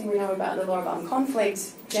law, everything we know about the law of armed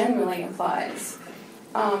conflict generally applies.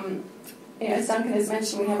 as Duncan has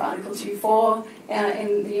mentioned, we have Article 2.4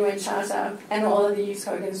 in the UN Charter and all of the use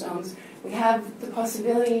Kogan's norms. We have the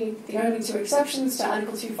possibility, the only two exceptions to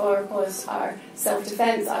Article 2.4, of course, are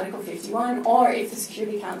self-defense, Article 51, or if the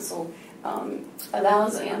Security Council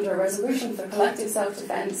allows under a resolution for collective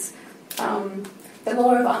self-defense. The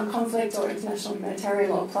law of armed conflict or international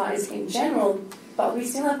humanitarian law applies in general, but we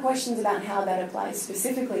still have questions about how that applies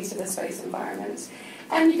specifically to the space environment.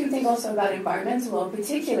 And you can think also about environmental law,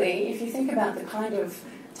 particularly if you think about the kind of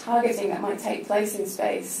targeting that might take place in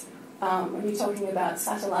space. When you're talking about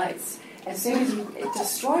satellites, as soon as you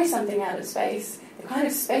destroy something out of space, the kind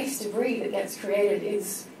of space debris that gets created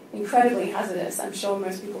is incredibly hazardous. I'm sure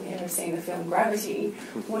most people here have seen the film Gravity.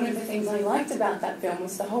 One of the things I liked about that film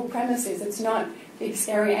was the whole premise is it's not big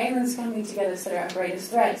scary aliens coming together that are our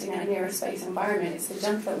greatest threat in our near space environment. It's the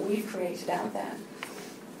junk that we've created out there.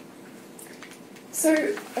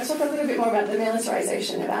 So I'll talk a little bit more about the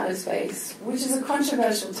militarization of outer space, which is a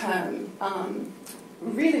controversial term.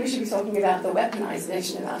 Really, we should be talking about the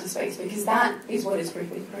weaponization of outer space because that is what is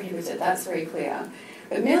prohibited. That's very clear.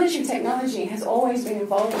 But military technology has always been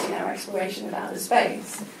involved in our exploration of outer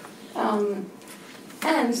space.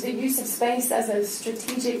 And the use of space as a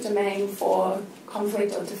strategic domain for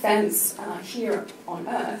conflict or defense here on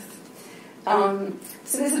Earth.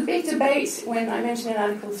 So there's a big debate when I mentioned in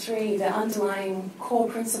Article 3 the underlying core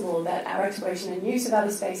principle that our exploration and use of outer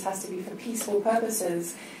space has to be for peaceful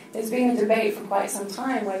purposes. There's been a debate for quite some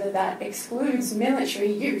time whether that excludes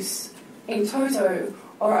military use in toto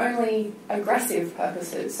or only aggressive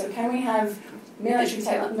purposes. So can we have military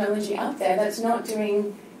technology out there that's not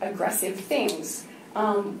doing aggressive things?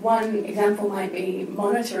 One example might be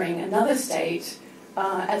monitoring another state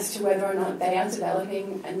as to whether or not they are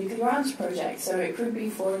developing a nuclear arms project. So it could be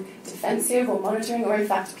for defensive or monitoring or in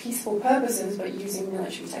fact peaceful purposes but using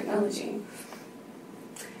military technology.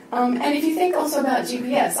 And if you think also about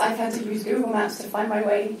GPS, I've had to use Google Maps to find my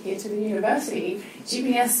way here to the university.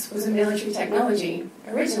 GPS was a military technology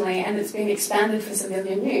originally, and it's been expanded for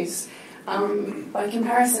civilian use. By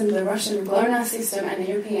comparison, the Russian GLONASS system and the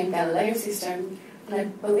European Galileo system, and I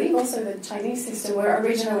believe also the Chinese system, were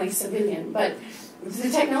originally civilian, but the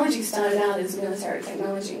technology started out as military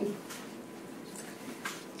technology.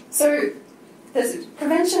 So the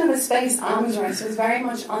prevention of a space arms race was very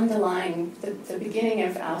much underlying the beginning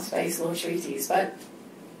of our space law treaties, but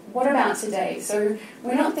what about today? So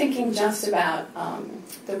we're not thinking just about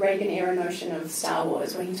the Reagan-era notion of Star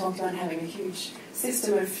Wars, when he talked about having a huge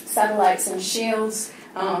system of satellites and shields,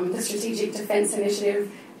 the Strategic Defense Initiative.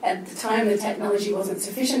 At the time, the technology wasn't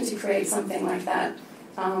sufficient to create something like that,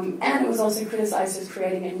 and it was also criticized as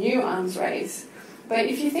creating a new arms race. But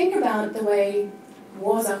if you think about the way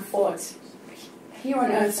wars are fought, here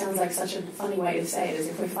on Earth sounds like such a funny way to say it, as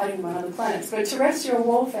if we're fighting them on other planets, but terrestrial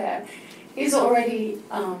warfare is already,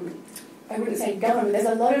 I wouldn't say government, there's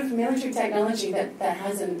a lot of military technology that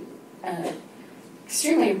has an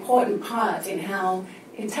extremely important part in how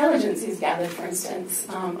intelligence is gathered, for instance.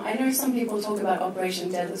 I know some people talk about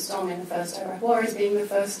Operation Desert Storm in the First Iraq War as being the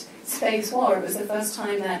first space war. It was the first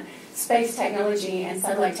time that space technology and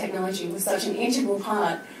satellite technology was such an integral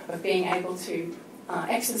part of being able to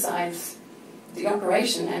exercise the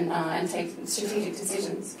operation and take strategic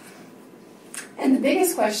decisions. And the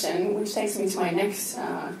biggest question, which takes me to my next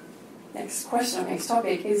question or next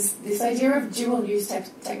topic, is this idea of dual-use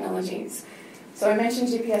technologies. So I mentioned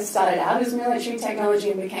GPS started out as military technology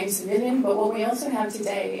and became civilian, but what we also have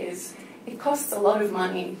today is it costs a lot of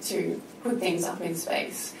money to put things up in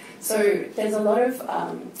space. So there's a lot of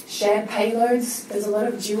shared payloads, there's a lot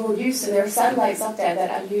of dual use, so there are satellites up there that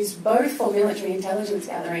are used both for military intelligence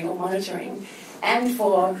gathering or monitoring and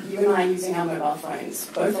for you and I using our mobile phones,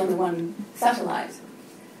 both on the one satellite.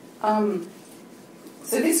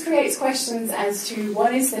 So this creates questions as to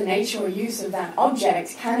what is the nature or use of that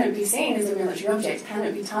object. Can it be seen as a military object? Can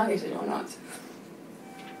it be targeted or not?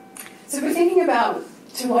 So we're thinking about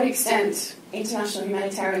to what extent international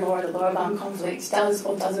humanitarian law or the law of armed conflict does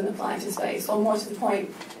or doesn't apply to space, or more to the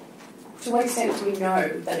point, to what extent do we know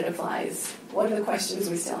that it applies? What are the questions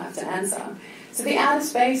we still have to answer? So the Outer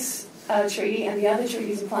Space Treaty and the other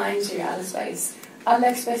treaties applying to outer space are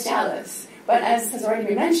lex specialis. But as has already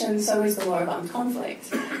been mentioned, so is the law of armed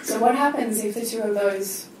conflict. So what happens if the two of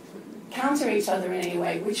those counter each other in any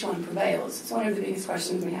way? Which one prevails? It's one of the biggest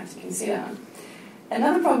questions we have to consider.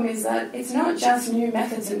 Another problem is that it's not just new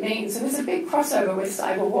methods and means. So there's a big crossover with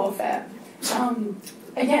cyber warfare.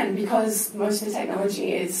 Again, because most of the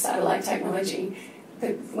technology is satellite technology,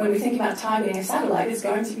 but when we think about targeting a satellite, it's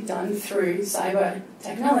going to be done through cyber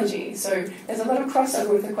technology. So there's a lot of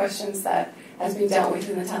crossover with the questions that has been dealt with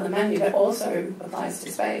in the Taliban, but also applies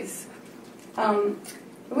to space.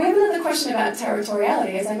 We have another question about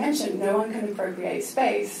territoriality. As I mentioned, no one can appropriate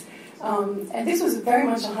space. And this was very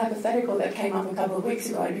much a hypothetical that came up a couple of weeks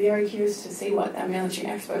ago. I'd be very curious to see what our military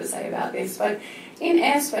experts say about this. But in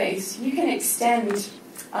airspace, you can extend,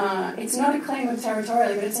 it's not a claim of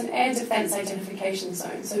territoriality, but it's an air defence identification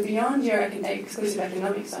zone. So beyond your exclusive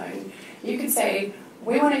economic zone, you could say,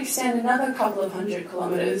 we want to extend another couple of 100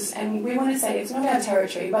 kilometres, and we want to say it's not our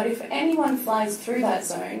territory, but if anyone flies through that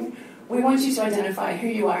zone, we want you to identify who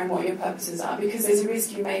you are and what your purposes are, because there's a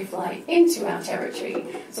risk you may fly into our territory.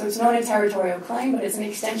 So it's not a territorial claim, but it's an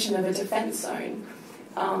extension of a defence zone.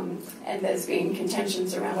 And there's been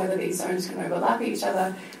contentions around whether these zones can overlap each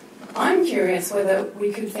other. I'm curious whether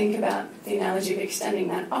we could think about the analogy of extending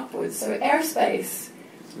that upwards. So airspace,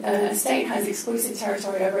 a state has exclusive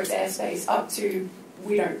territory over its airspace up to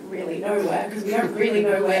we don't really know where, because we don't really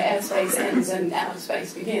know where airspace ends and outer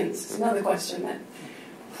space begins. It's another question that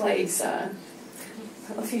plagues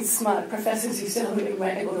these smart professors who still haven't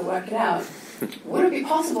been able to work it out. Would it be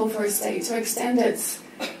possible for a state to extend its,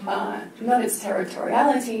 not its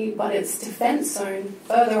territoriality, but its defence zone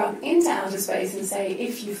further up into outer space and say,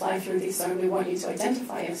 if you fly through this zone, we want you to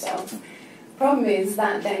identify yourself? Problem is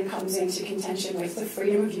that then comes into contention with the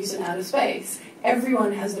freedom of use in outer space.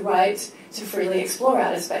 Everyone has the right to freely explore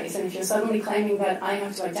outer space, and if you're suddenly claiming that I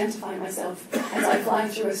have to identify myself as I fly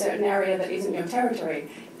through a certain area that isn't your territory,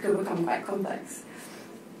 it could become quite complex.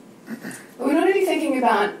 But we're not only thinking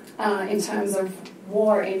about in terms of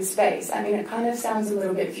war in space. I mean, it kind of sounds a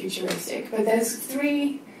little bit futuristic, but there's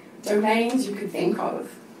 3 domains you could think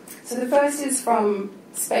of. So the first is from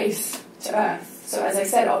space to Earth. So as I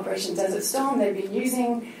said, Operation Desert Storm, they've been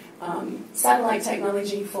using satellite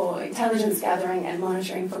technology for intelligence gathering and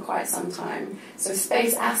monitoring for quite some time. So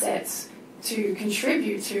space assets to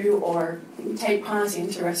contribute to or take part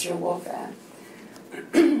in terrestrial warfare.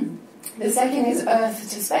 The second is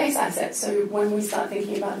Earth to space assets. So when we start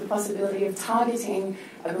thinking about the possibility of targeting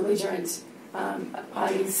a belligerent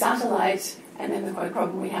party's satellite, and then the quite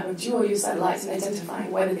problem we have of dual-use satellites and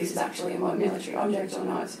identifying whether this is actually a military object or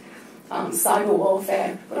not. Cyber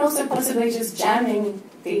warfare, but also possibly just jamming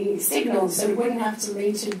the signals so it wouldn't have to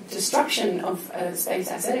lead to destruction of a space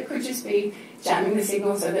asset. It could just be jamming the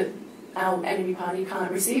signal so that our enemy party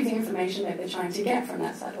can't receive the information that they're trying to get from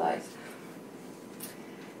that satellite.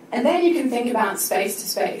 And then you can think about space to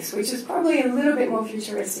space, which is probably a little bit more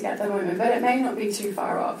futuristic at the moment, but it may not be too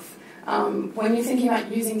far off. When you're thinking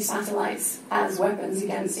about using satellites as weapons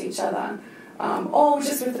against each other, or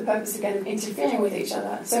just with the purpose, again, of interfering with each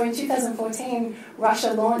other. So in 2014,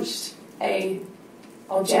 Russia launched an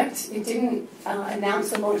object. It didn't announce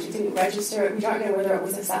the launch, it didn't register it. We don't know whether it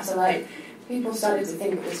was a satellite. People started to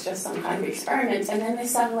think it was just some kind of experiment, and then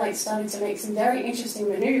this satellite started to make some very interesting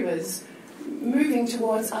maneuvers, moving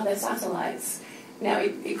towards other satellites. Now,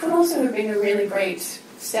 it could also have been a really great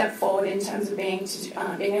step forward in terms of being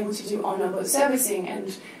able to do on-orbit servicing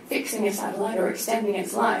and fixing a satellite or extending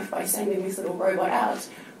its life by sending this little robot out.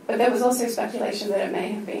 But there was also speculation that it may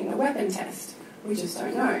have been a weapon test. We just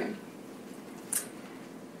don't know.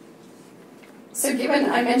 So given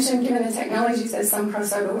the technologies, there's some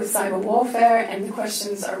crossover with cyber warfare, and the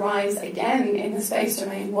questions arise again in the space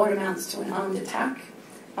domain: what amounts to an armed attack?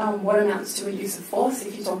 What amounts to a use of force?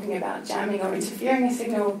 If you're talking about jamming or interfering a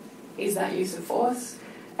signal, is that use of force?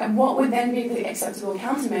 And what would then be the acceptable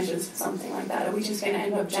countermeasures for something like that? Are we just going to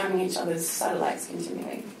end up jamming each other's satellites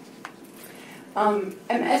continually? And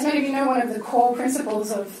as many of you know, one of the core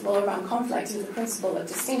principles of law around conflict is the principle of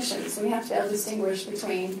distinction. So we have to be able to distinguish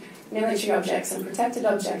between military objects and protected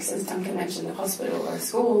objects, as Duncan mentioned, a hospital or a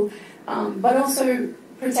school, but also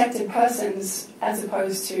protected persons as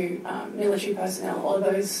opposed to military personnel or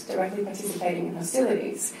those directly participating in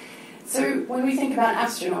hostilities. So when we think about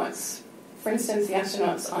astronauts, for instance, the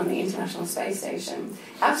astronauts on the International Space Station,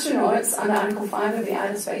 astronauts under Article 5 of the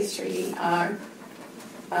Outer Space Treaty are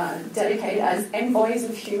dedicated as envoys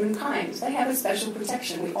of humankind. They have a special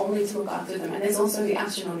protection. We all need to look after them. And there's also the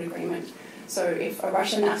astronaut agreement. So if a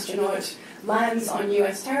Russian astronaut lands on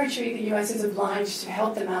US territory, the US is obliged to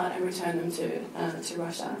help them out and return them to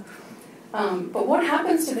Russia. But what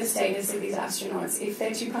happens to the status of these astronauts if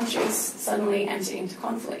their 2 countries suddenly enter into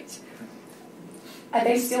conflict? Are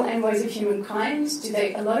they still envoys of humankind?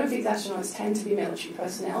 A lot of these astronauts tend to be military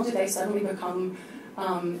personnel. Do they suddenly become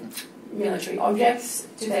military objects?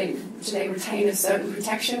 Do they retain a certain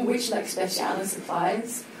protection? Which lex specialis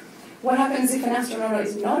applies? What happens if an astronaut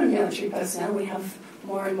is not a military personnel? We have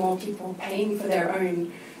more and more people paying for their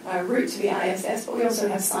own route to the ISS, but we also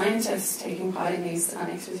have scientists taking part in these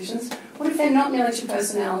expositions. What if they're not military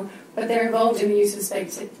personnel, but they're involved in the use of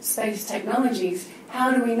space technologies?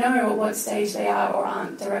 How do we know at what stage they are or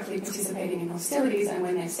aren't directly participating in hostilities and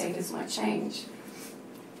when their status might change?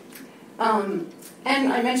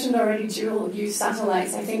 And I mentioned already dual-use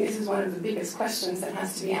satellites. I think this is one of the biggest questions that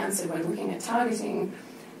has to be answered when looking at targeting.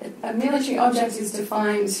 A military object is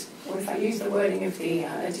defined, or if I use the wording of the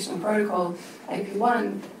additional protocol,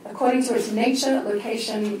 AP1, according to its nature,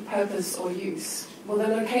 location, purpose, or use. Well, the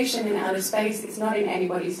location in outer space is not in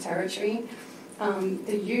anybody's territory.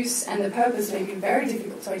 The use and the purpose may be very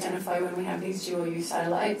difficult to identify when we have these dual-use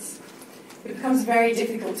satellites. It becomes very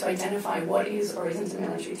difficult to identify what is or isn't a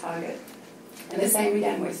military target. And the same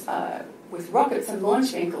again with rockets and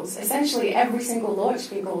launch vehicles. Essentially, every single launch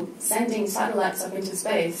vehicle sending satellites up into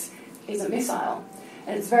space is a missile.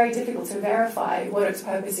 And it's very difficult to verify what its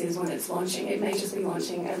purpose is when it's launching. It may just be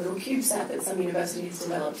launching a little CubeSat that some university has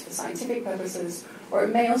developed for scientific purposes, or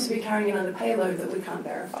it may also be carrying another payload that we can't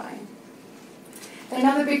verify.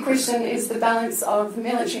 Another big question is the balance of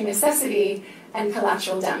military necessity and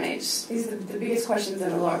collateral damage. These are the biggest questions in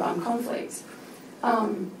a law of armed conflict.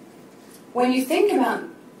 When you think about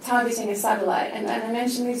targeting a satellite, and I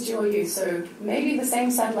mentioned these dual use, so maybe the same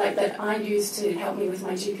satellite that I use to help me with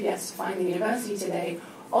my GPS to find the university today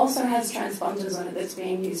also has transponders on it that's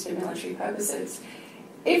being used for military purposes.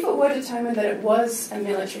 If it were determined that it was a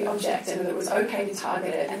military object and that it was okay to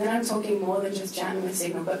target it, and then I'm talking more than just jamming the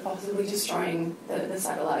signal but possibly destroying the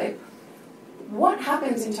satellite, what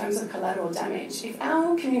happens in terms of collateral damage? If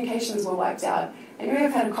our communications were wiped out, and we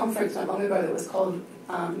have had a conference not long ago that was called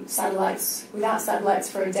Satellites Without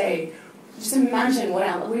Satellites for a Day. Just imagine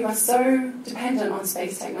we are so dependent on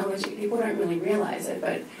space technology. People don't really realize it,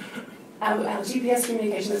 but our GPS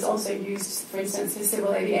communication is also used, for instance, for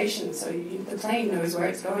civil aviation, so the plane knows where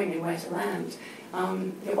it's going and where to land.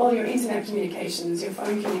 All your internet communications, your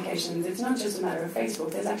phone communications, it's not just a matter of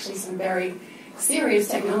Facebook. There's actually some very serious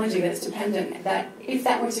technology that's dependent that if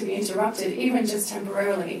that were to be interrupted, even just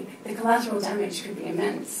temporarily, the collateral damage could be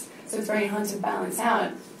immense. So it's very hard to balance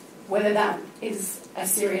out whether that is a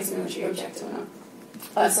serious military object or not.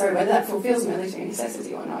 Whether that fulfills military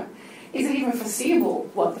necessity or not. Is it even foreseeable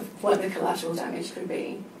what the collateral damage could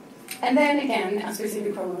be? And then again, our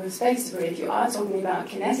specific problem with space debris, if you are talking about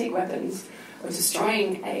kinetic weapons or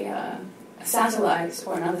destroying a satellite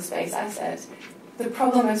or another space asset, the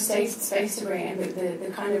problem of space debris and the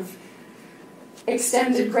kind of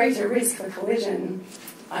extended greater risk for collision.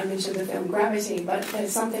 I mentioned the film Gravity, but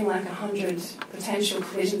there's something like 100 potential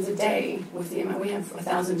collisions a day with the amount. We have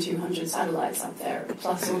 1,200 satellites up there,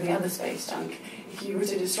 plus all the other space junk. If you were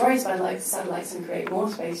to destroy satellites and create more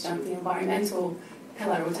space junk, the environmental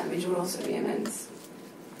collateral damage would also be immense.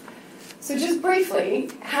 So just briefly,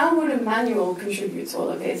 how would a manual contribute to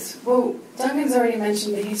all of this? Well, Duncan's already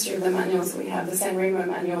mentioned the history of the manuals that we have, the San Remo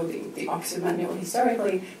manual, the Oxford manual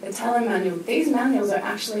historically, the Talon manual. These manuals are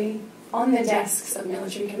actually on the desks of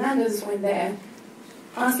military commanders when they're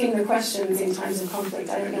asking the questions in times of conflict.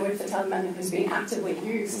 I don't know if the Talon manual has been actively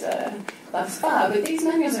used thus far, but these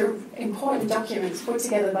manuals are important documents put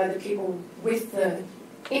together by the people with the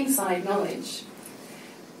inside knowledge.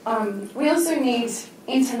 We also need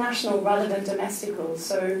international rather than domestic rules.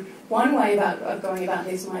 So one way of going about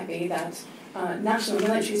this might be that national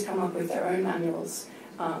militaries come up with their own manuals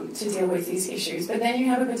to deal with these issues. But then you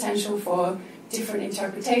have a potential for different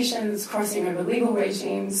interpretations, crossing over legal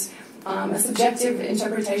regimes, a subjective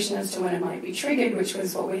interpretation as to when it might be triggered, which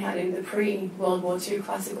was what we had in the pre-World War II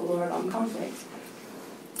classical law of armed conflict.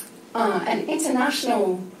 An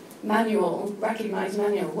international manual, recognized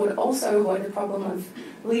manual, would also avoid the problem of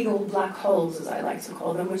legal black holes, as I like to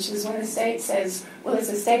call them, which is when a state says, well, it's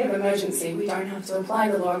a state of emergency, we don't have to apply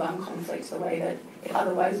the law of armed conflict the way that it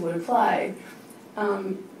otherwise would apply.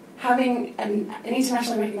 Having an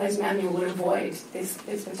internationally recognized manual would avoid this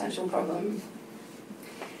potential problem.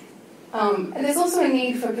 And there's also a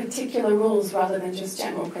need for particular rules rather than just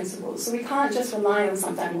general principles. So we can't just rely on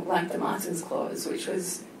something like the Martins Clause, which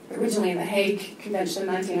was originally in the Hague Convention in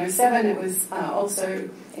 1907. It was also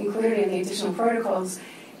included in the additional protocols.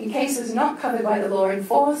 In cases not covered by the law in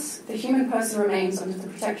force, the human person remains under the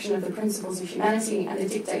protection of the principles of humanity and the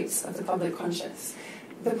dictates of the public conscience.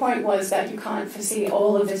 The point was that you can't foresee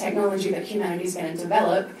all of the technology that humanity is going to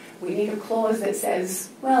develop. We need a clause that says,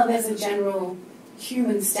 well, there's a general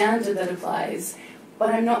human standard that applies, but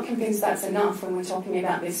I'm not convinced that's enough when we're talking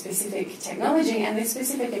about this specific technology and this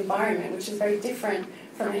specific environment, which is very different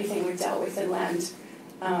from anything we've dealt with in land,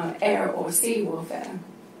 air, or sea warfare.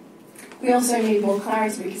 We also need more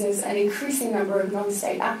clarity because there's an increasing number of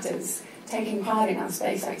non-state actors taking part in our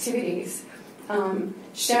space activities,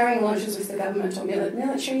 sharing launches with the government or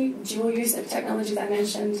military, dual use of technologies I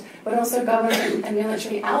mentioned, but also government and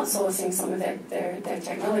military outsourcing some of their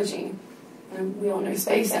technology. We all know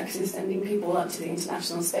SpaceX is sending people up to the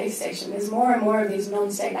International Space Station. There's more and more of these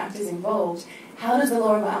non-state actors involved. How does the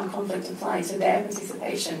law of armed conflict apply to their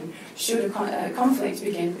participation should a conflict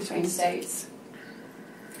begin between states?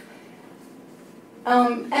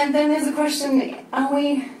 And then there's a question, are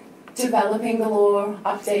we developing the law,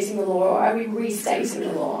 updating the law, or are we restating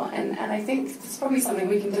the law? And I think it's probably something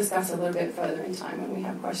we can discuss a little bit further in time when we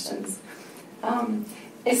have questions.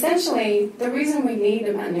 Essentially, the reason we need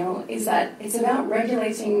a manual is that it's about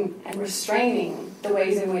regulating and restraining the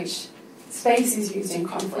ways in which space is used in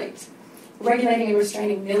conflict, regulating and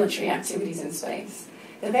restraining military activities in space.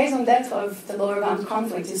 The raison d'etre of the law of armed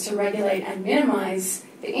conflict is to regulate and minimize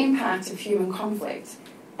the impact of human conflict.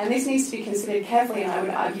 And this needs to be considered carefully, and I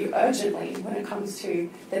would argue urgently, when it comes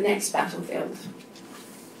to the next battlefield.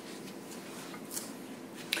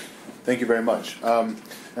 Thank you very much.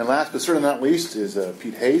 And last but certainly not least is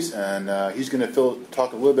Pete Hayes, and he's going to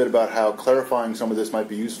talk a little bit about how clarifying some of this might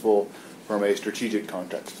be useful from a strategic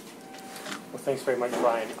context. Well, thanks very much,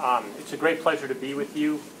 Brian. It's a great pleasure to be with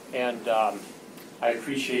you, and I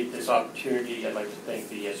appreciate this opportunity. I'd like to thank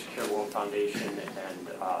the Secure World Foundation and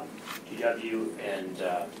DW and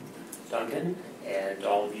Duncan and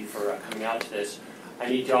all of you for coming out to this. I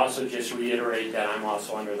need to also just reiterate that I'm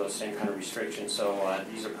also under those same kind of restrictions, so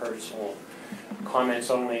these are personal comments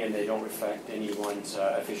only, and they don't reflect anyone's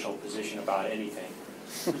official position about anything.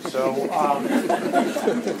 So,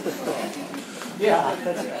 yeah,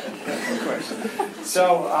 that's right, of course.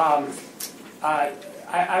 So,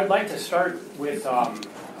 I would like to start with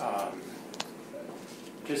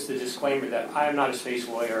just the disclaimer that I am not a space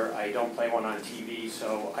lawyer. I don't play one on TV,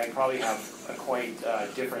 so I probably have a quite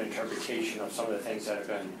different interpretation of some of the things that have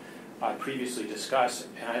been previously discussed.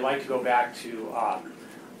 And I'd like to go back to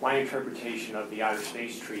my interpretation of the Outer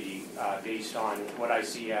Space Treaty based on what I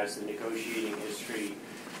see as the negotiating history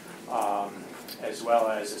as well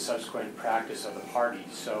as the subsequent practice of the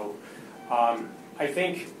parties. So I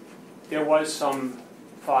think there was some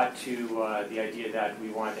thought to the idea that we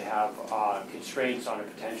wanted to have constraints on a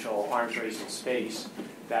potential arms race in space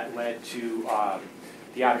that led to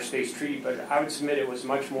the Outer Space Treaty, but I would submit it was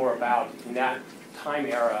much more about, in that time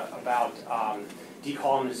era, about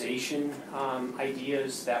decolonization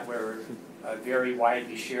ideas that were very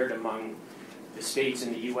widely shared among the states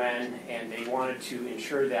in the UN, and they wanted to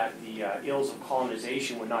ensure that the ills of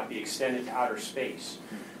colonization would not be extended to outer space.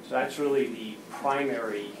 So that's really the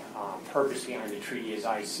primary purpose behind the treaty as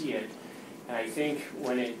I see it. And I think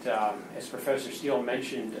when it, as Professor Steele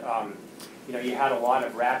mentioned, you had a lot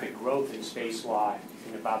of rapid growth in space law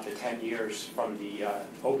in about the 10 years from the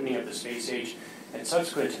opening of the space age. And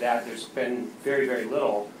subsequent to that, there's been very, very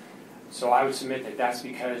little. So I would submit that that's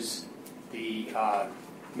because the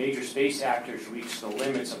major space actors reached the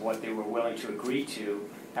limits of what they were willing to agree to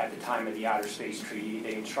at the time of the Outer Space Treaty.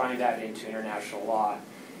 They enshrined that into international law.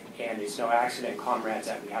 And it's no accident, comrades,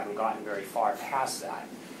 that we haven't gotten very far past that.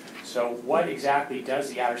 So what exactly does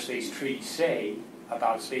the Outer Space Treaty say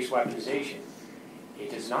about space weaponization?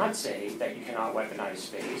 It does not say that you cannot weaponize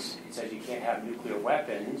space. It says you can't have nuclear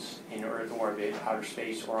weapons in Earth orbit, outer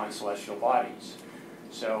space, or on celestial bodies.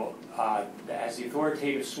 So as the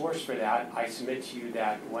authoritative source for that, I submit to you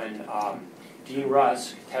that when Dean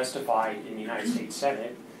Rusk testified in the United States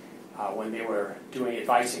Senate, when they were doing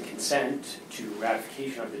advice and consent to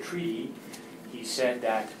ratification of the treaty, he said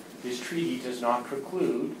that this treaty does not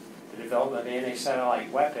preclude the development of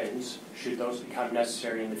anti-satellite weapons should those become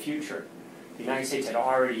necessary in the future. The United States had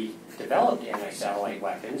already developed anti-satellite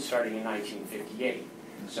weapons starting in 1958.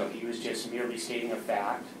 So he was just merely stating a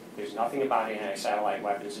fact. There's nothing about anti-satellite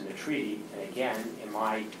weapons in the treaty. And again, in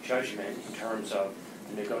my judgment, in terms of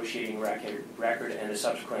the negotiating record and the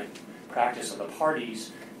subsequent practice of the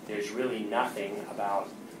parties, there's really nothing about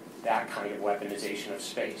that kind of weaponization of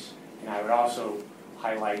space. And I would also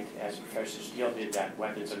highlight, as Professor Steele did, that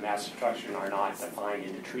weapons of mass destruction are not defined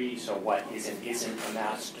in the treaty, so what isn't a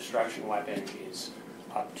mass destruction weapon is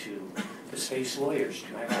up to the space lawyers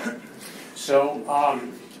to my mind. So,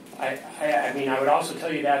 I would also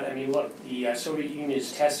tell you that, look, the Soviet Union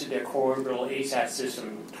has tested their core orbital ASAT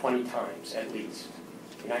system 20 times at least.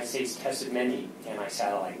 The United States tested many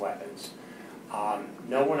anti-satellite weapons.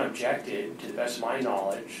 No one objected, to the best of my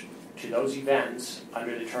knowledge, to those events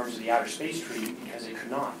under the terms of the Outer Space Treaty because it could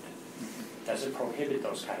not. It doesn't prohibit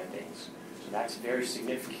those kind of things. So that's a very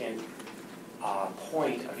significant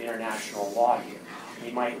point of international law here.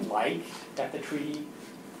 We might like that the treaty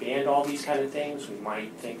banned all these kind of things, we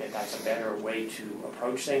might think that that's a better way to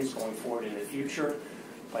approach things going forward in the future,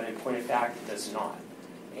 but in point of fact, it does not.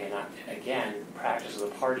 And again, practice of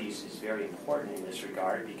the parties is very important in this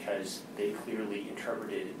regard because they clearly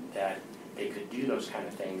interpreted that they could do those kind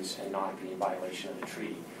of things and not be in violation of the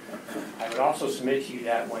treaty. I would also submit to you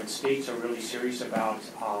that when states are really serious about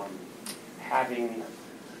having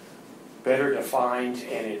better defined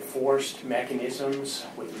and enforced mechanisms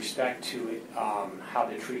with respect to how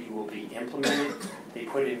the treaty will be implemented, they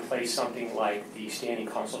put in place something like the Standing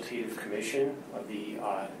Consultative Commission of the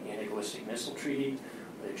Anti-Ballistic Missile Treaty,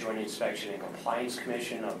 the Joint Inspection and Compliance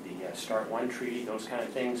Commission of the START 1 Treaty, those kind of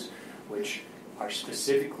things, which are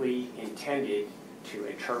specifically intended to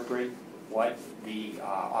interpret what the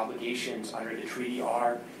obligations under the treaty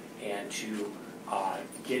are and to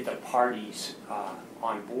get the parties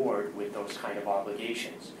on board with those kind of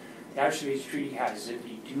obligations. The Outer Space Treaty has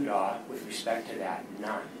zippity doodah with respect to that,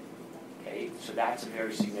 none. Okay, so that's a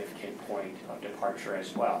very significant point of departure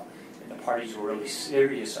as well. If the parties were really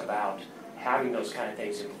serious about having those kind of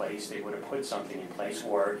things in place, they would have put something in place,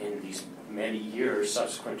 or in these many years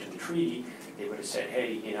subsequent to the treaty, they would have said,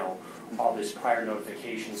 hey, you know, all this prior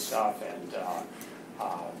notification stuff and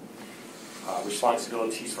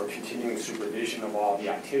responsibilities for continuing supervision of all the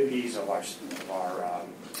activities of our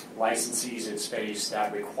licensees in space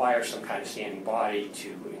that require some kind of standing body to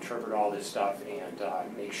interpret all this stuff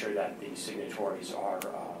and make sure that the signatories are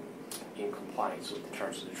in compliance with the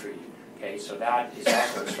terms of the treaty. Okay, so that is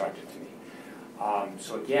also instructive to me.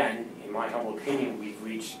 So again, in my humble opinion, we've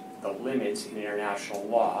reached the limits in international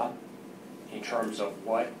law in terms of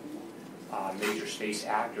what major space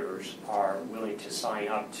actors are willing to sign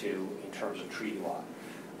up to in terms of treaty law.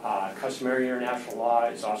 Customary international law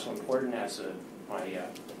is also important, as my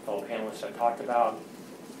fellow panelists have talked about.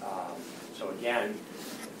 So again,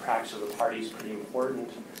 the practice of the parties is pretty important.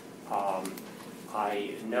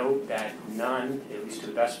 I note that none, at least to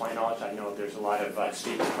the best of my knowledge, I know there's a lot of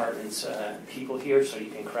State Department's people here, so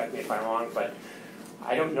you can correct me if I'm wrong, but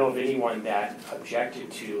I don't know of anyone that objected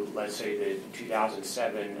to, let's say, the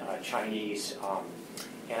 2007 Chinese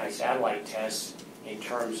anti-satellite tests in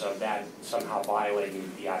terms of that somehow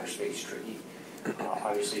violating the Outer Space Treaty.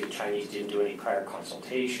 Obviously, the Chinese didn't do any prior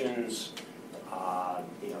consultations.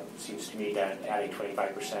 It seems to me that adding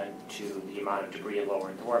 25% to the amount of debris in low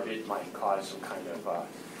Earth orbit might cause some kind of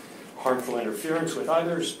harmful interference with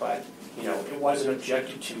others, but it wasn't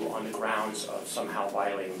objected to on the grounds of somehow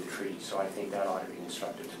violating the treaty. So I think that ought to be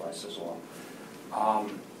instructive to us as well.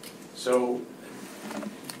 So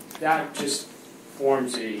that just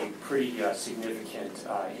forms a pretty significant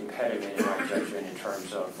impediment in my judgment in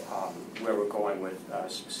terms of where we're going with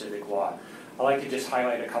specific law. I'd like to just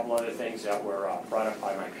highlight a couple other things that were brought up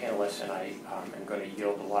by my panelists, and I am going to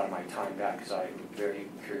yield a lot of my time back because I'm very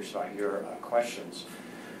curious about your questions.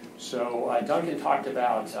 So Duncan talked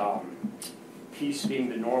about peace being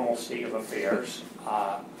the normal state of affairs.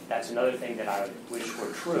 That's another thing that I wish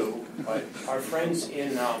were true, but our friends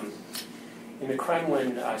in the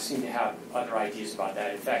Kremlin seem to have other ideas about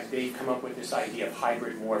that. In fact, they've come up with this idea of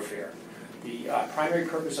hybrid warfare. The primary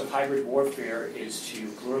purpose of hybrid warfare is to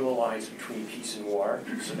blur the lines between peace and war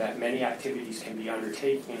so that many activities can be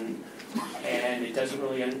undertaken, and it doesn't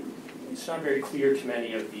really, it's not very clear to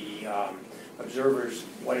many of the observers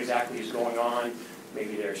what exactly is going on.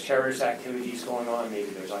 Maybe there's terrorist activities going on, maybe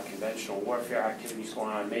there's unconventional warfare activities going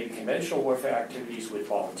on, maybe conventional warfare activities with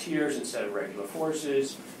volunteers instead of regular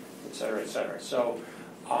forces, et cetera, et cetera. So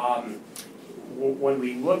when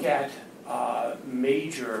we look at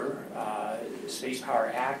major space power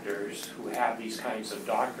actors who have these kinds of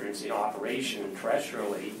doctrines in operation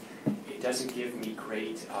terrestrially, it doesn't give me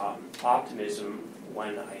great optimism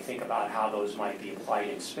when I think about how those might be applied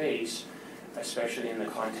in space, especially in the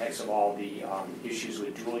context of all the issues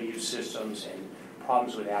with dual-use systems and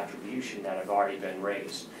problems with attribution that have already been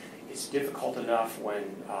raised. It's difficult enough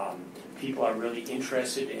when people are really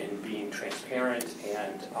interested in being transparent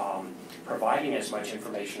and providing as much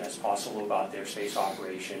information as possible about their space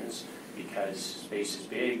operations, because space is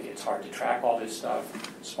big, it's hard to track all this stuff.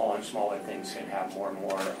 Smaller and smaller things can have more and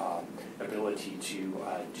more ability to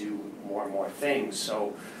do more and more things.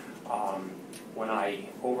 So when I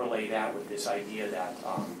overlay that with this idea that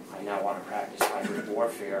I now want to practice hybrid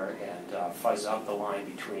warfare and fuzz up the line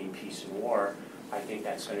between peace and war, I think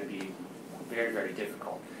that's going to be very, very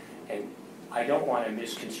difficult. And I don't want to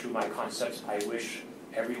misconstrue my concepts. I wish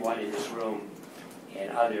everyone in this room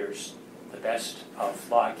and others the best of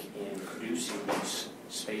luck in producing these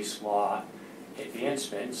space law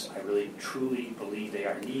advancements. I really, truly believe they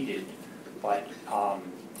are needed, but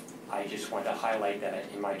I just want to highlight that,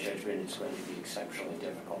 in my judgment, it's going to be exceptionally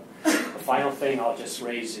difficult. The final thing I'll just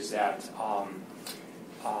raise is that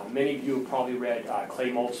many of you have probably read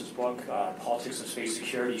Clay Moltz's book, Politics of Space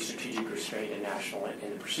Security, Strategic Restraint and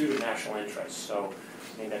the Pursuit of National Interests. So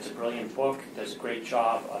I think that's a brilliant book. It does a great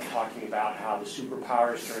job of talking about how the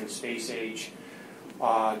superpowers during the space age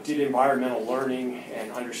did environmental learning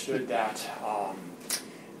and understood that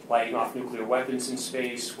lighting off nuclear weapons in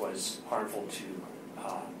space was harmful to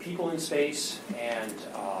people in space, and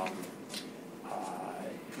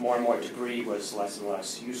more and more debris was less and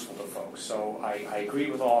less useful to folks. So I agree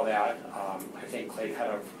with all that. I think Clay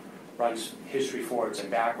kind of runs history forwards and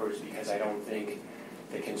backwards, because I don't think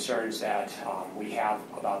the concerns that we have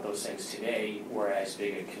about those things today were as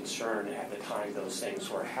big a concern at the time those things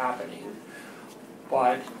were happening.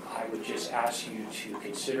 But I would just ask you to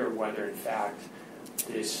consider whether, in fact,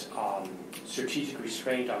 this strategic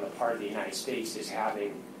restraint on the part of the United States is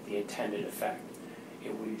having the intended effect.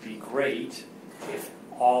 It would be great if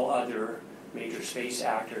all other major space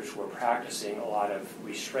actors were practicing a lot of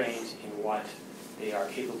restraint in what they are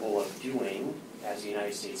capable of doing, as the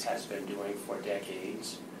United States has been doing for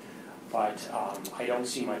decades. But I don't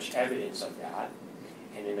see much evidence of that.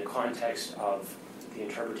 And in the context of the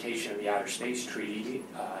interpretation of the Outer Space Treaty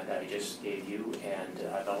that I just gave you,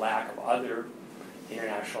 and the lack of other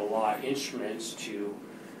international law instruments to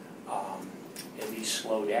at least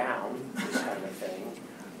slow down this kind of thing,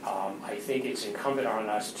 I think it's incumbent on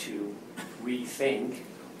us to rethink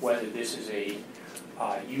whether this is a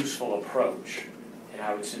useful approach. And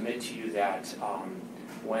I would submit to you that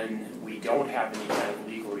when we don't have any kind of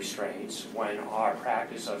legal restraints, when our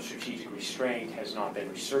practice of strategic restraint has not been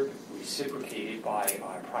reciprocated by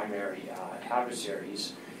our primary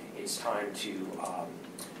adversaries, it's time to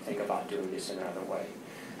think about doing this in another way.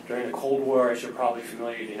 During the Cold War, as you're probably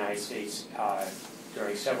familiar, the United States,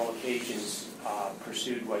 during several occasions,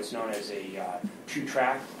 pursued what's known as a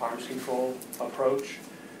two-track arms control approach.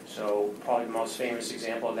 So probably the most famous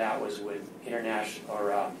example of that was with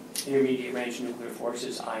intermediate range nuclear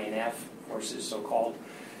forces, INF forces, so-called.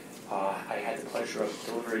 I had the pleasure of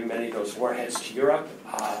delivering many of those warheads to Europe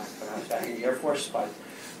when I was back in the Air Force. But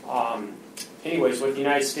anyways, what the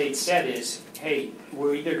United States said is, hey,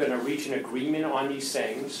 we're either going to reach an agreement on these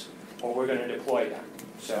things or we're going to deploy them.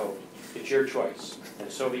 So it's your choice. And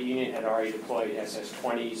the Soviet Union had already deployed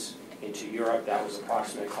SS-20s into Europe. That was the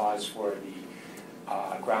approximate cause for the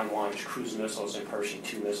ground-launched cruise missiles and Pershing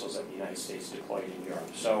II missiles that the United States deployed in Europe.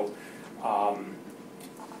 So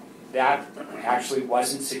that actually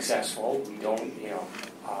wasn't successful. We don't,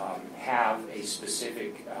 have a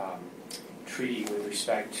specific treaty with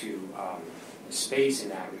respect to space in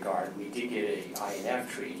that regard. We did get a INF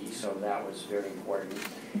treaty, so that was very important.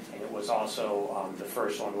 And it was also the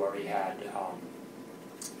first one where we had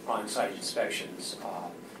on-site inspections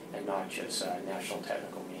and not just national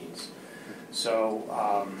technical means. So,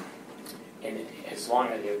 and as long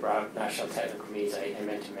as they brought up national technical means, I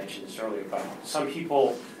meant to mention this earlier, but some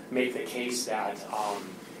people make the case that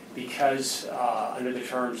because under the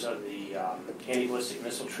terms of the Anti-Ballistic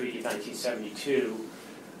Missile Treaty of 1972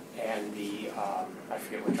 and the, I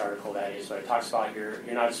forget which article that is, but it talks about you're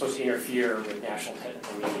not supposed to interfere with national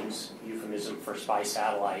technical means, euphemism for spy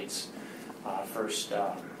satellites, first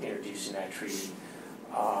introduced in that treaty.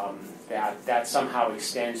 That somehow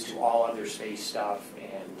extends to all other space stuff,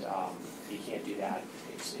 and you can't do that.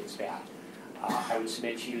 It's bad. I would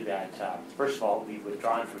submit to you that, first of all, we've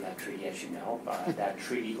withdrawn from that treaty, as you know. That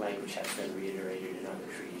treaty language has been reiterated in other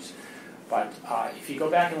treaties. But if you go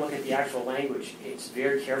back and look at the actual language, it's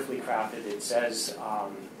very carefully crafted. It says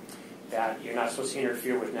that you're not supposed to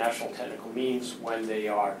interfere with national technical means when they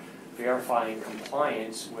are verifying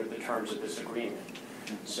compliance with the terms of this agreement.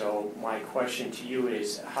 So my question to you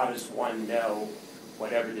is, how does one know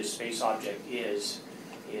whatever this space object is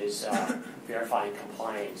verifying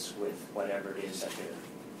compliance with whatever it is that they're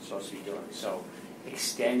supposed to be doing? So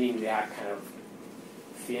extending that kind of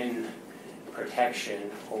thin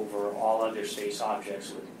protection over all other space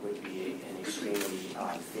objects would be an extremely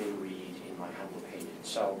thin read, in my humble opinion.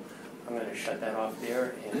 So I'm going to shut that off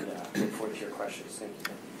there and look forward to your questions. Thank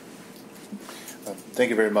you. Thank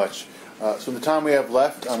you very much. So the time we have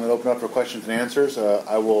left, I'm going to open up for questions and answers.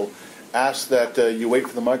 I will ask that you wait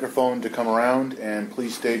for the microphone to come around, and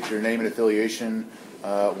please state your name and affiliation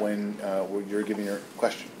when you're giving your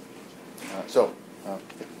question.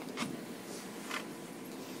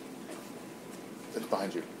 It's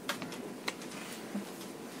behind you.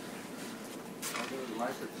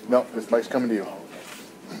 No, this mic's coming to you.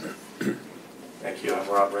 Thank you. I'm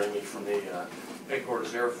Rob Ramey from the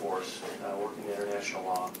Headquarters Air Force, working in international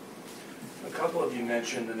law. A couple of you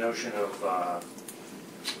mentioned the notion of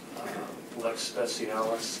lex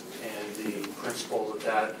specialis and the principle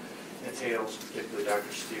that entails, particularly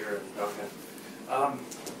Dr. Steer and Duncan.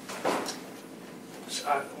 So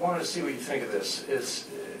I wanted to see what you think of this. Is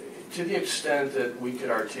to the extent that we could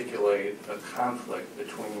articulate a conflict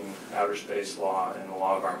between outer space law and the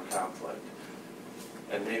law of armed conflict,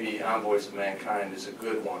 and maybe Envoys of Mankind is a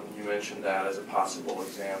good one. You mentioned that as a possible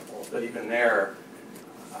example. But even there,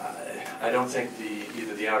 I don't think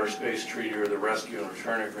either the Outer Space Treaty or the Rescue and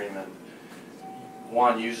Return Agreement,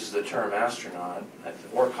 one uses the term astronaut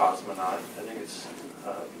or cosmonaut. I think it's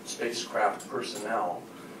spacecraft personnel,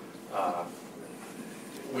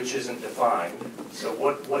 which isn't defined. So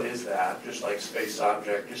what is that? Just like space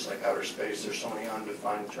object, just like outer space, there's so many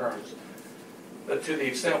undefined terms. But to the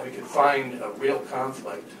extent we could find a real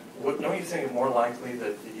conflict, don't you think it more likely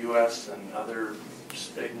that the U.S. and other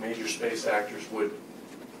major space actors would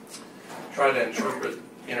try to interpret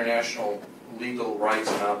international legal rights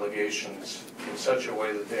and obligations in such a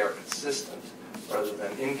way that they are consistent rather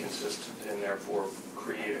than inconsistent, and therefore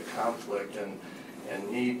create a conflict and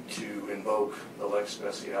need to invoke the lex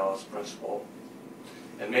specialis principle?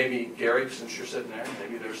 And maybe, Gary, since you're sitting there,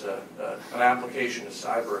 maybe there's an application to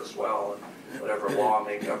cyber as well, and whatever law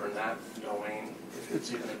may govern that domain, if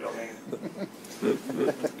it's even a domain.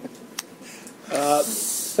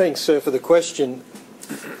 Thanks, sir, for the question.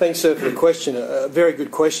 A very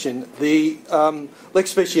good question. The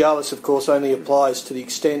lex specialis, of course, only applies to the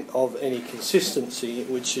extent of any consistency,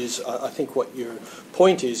 which is, I think, what your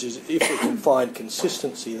point is if we can find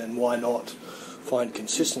consistency, then why not find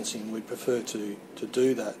consistency? And we'd prefer to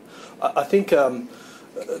do that. I think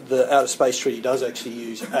the Outer Space Treaty does actually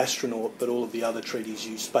use astronaut, but all of the other treaties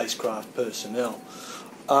use spacecraft personnel.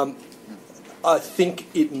 I think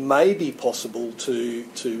it may be possible to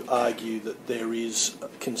argue that there is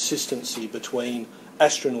consistency between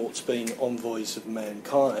astronauts being envoys of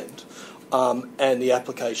mankind and the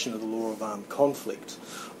application of the law of armed conflict.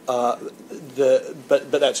 But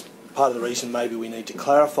that's part of the reason maybe we need to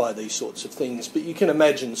clarify these sorts of things. But you can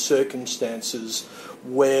imagine circumstances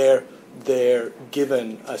where they're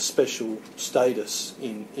given a special status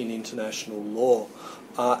in international law.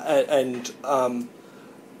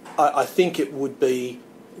 I think it would be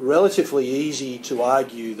relatively easy to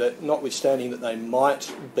argue that, notwithstanding that they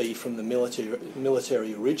might be from the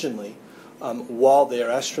military originally, while they're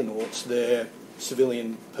astronauts, they're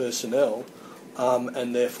civilian personnel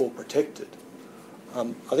and therefore protected.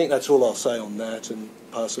 I think that's all I'll say on that, and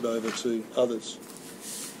pass it over to others.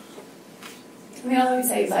 I mean, all I would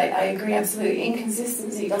say is I agree absolutely.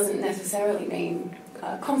 Inconsistency doesn't necessarily mean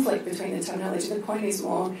conflict between the terminology. The point is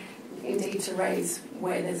more indeed to raise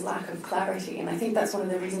where there's lack of clarity, and I think that's one of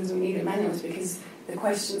the reasons we need a manual, is because the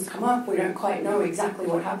questions come up, we don't quite know exactly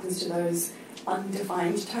what happens to those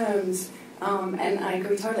undefined terms, and I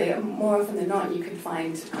agree totally. More often than not, you could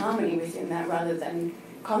find harmony within that rather than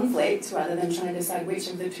conflict, rather than trying to decide which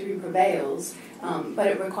of the two prevails, but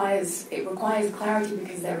it requires clarity,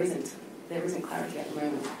 because there isn't clarity at the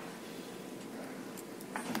moment.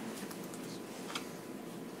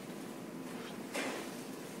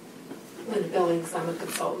 Linda Billings, I'm a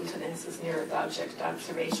consultant to NASA's Near Earth Object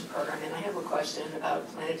Observation Program, and I have a question about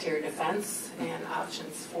planetary defense and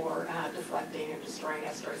options for deflecting or destroying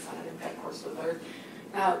asteroids on an impact course with Earth.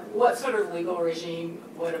 What sort of legal regime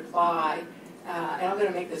would apply, and I'm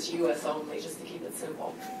going to make this U.S. only just to keep it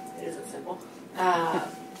simple. It isn't simple.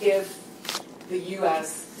 If the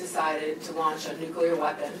U.S. decided to launch a nuclear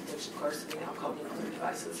weapon, which of course we now call nuclear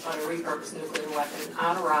devices, but a repurposed nuclear weapon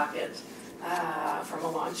on a rocket from a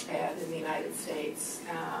launch pad in the United States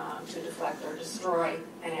to deflect or destroy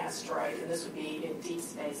an asteroid, and this would be in deep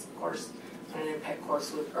space, of course, on an impact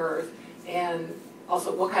course with Earth. And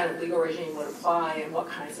also, what kind of legal regime would apply, and what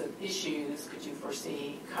kinds of issues could you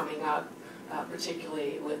foresee coming up,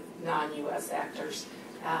 particularly with non-U.S. actors?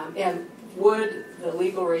 And would the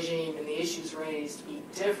legal regime and the issues raised be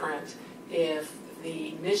different if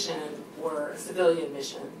the mission were a civilian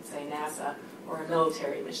mission, say NASA, or a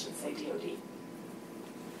military mission, say DoD?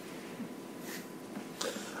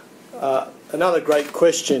 Another great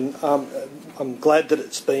question. I'm glad that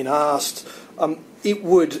it's been asked. It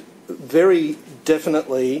would very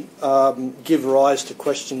definitely give rise to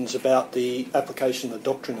questions about the application of the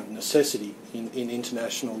doctrine of necessity in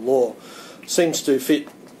international law. Seems to fit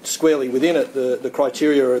squarely within it. The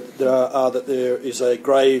criteria are that there is a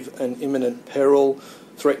grave and imminent peril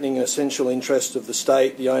threatening an essential interest of the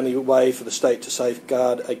state, the only way for the state to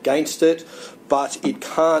safeguard against it, but it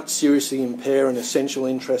can't seriously impair an essential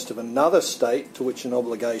interest of another state to which an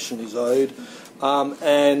obligation is owed,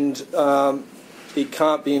 and it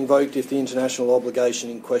can't be invoked if the international obligation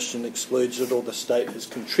in question excludes it or the state has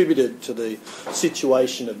contributed to the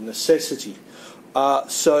situation of necessity.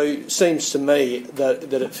 So it seems to me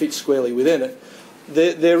that it fits squarely within it.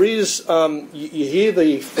 There is, you hear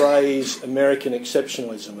the phrase American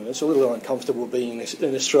exceptionalism, and it's a little uncomfortable being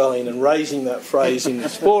an Australian and raising that phrase in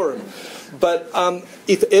this forum. But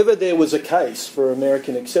if ever there was a case for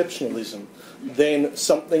American exceptionalism, then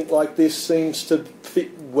something like this seems to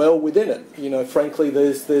fit well within it. You know, frankly,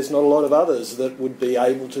 there's not a lot of others that would be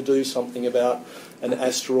able to do something about an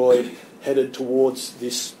asteroid headed towards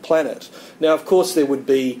this planet. Now, of course, there would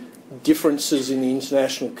be differences in the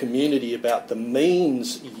international community about the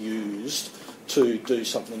means used to do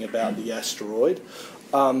something about the asteroid,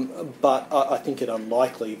 but I think it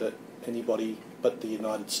unlikely that anybody but the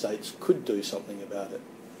United States could do something about it.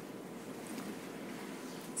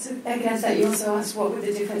 So against that, you also asked what would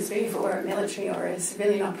the difference be if it were a military or a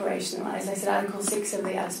civilian operation. As I said, Article 6 of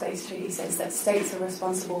the Outer Space Treaty says that states are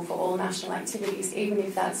responsible for all national activities, even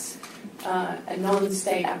if that's a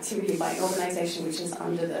non-state activity by an organisation which is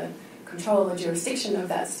under the control or jurisdiction of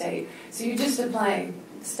that state. So you just apply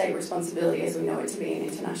state responsibility as we know it to be in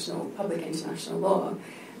public international law,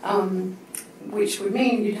 which would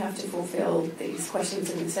mean you'd have to fulfil these questions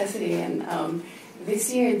of necessity. And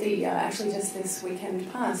this year, actually just this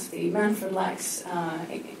weekend past, the Manfred Lachs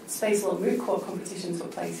Space Law Moot Court competitions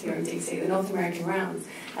took place here in DC, the North American rounds,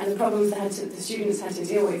 and the problems that the students had to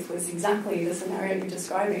deal with was exactly the scenario you're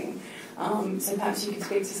describing. So perhaps you could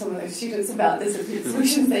speak to some of those students about the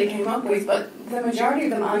solutions they came up with, but the majority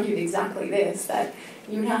of them argued exactly this, that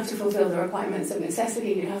you'd have to fulfill the requirements of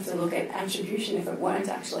necessity, you'd have to look at attribution if it weren't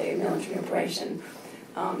actually a military operation.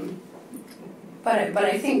 But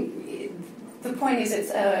I think the point is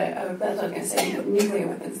it's I was going to say nuclear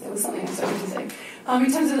weapons, there was something else I was going to say.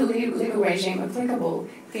 In terms of the legal regime applicable,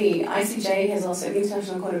 the ICJ has also, the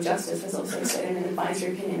International Court of Justice has also said in an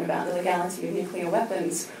advisory opinion about the legality of nuclear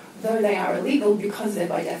weapons, though they are illegal because they're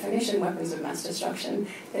by definition weapons of mass destruction,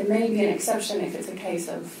 there may be an exception if it's a case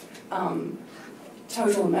of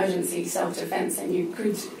total emergency self-defense, and you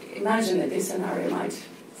could imagine that this scenario might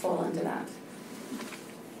fall under that.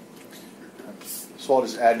 So I'll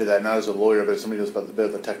just add to that, not as a lawyer, but as somebody who knows about a bit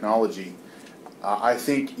of the technology. I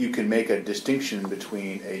think you can make a distinction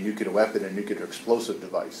between a nuclear weapon and a nuclear explosive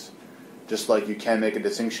device, just like you can make a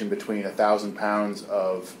distinction between 1,000 pounds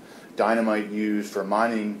of dynamite used for a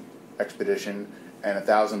mining expedition and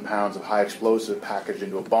 1,000 pounds of high explosive packaged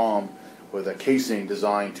into a bomb with a casing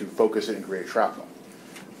designed to focus it and create shrapnel.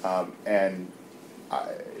 A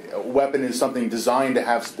weapon is something designed to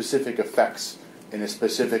have specific effects in a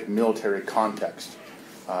specific military context.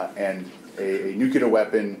 And a nuclear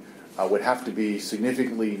weapon would have to be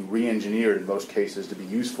significantly re-engineered in most cases to be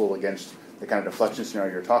useful against the kind of deflection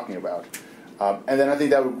scenario you're talking about. And then I think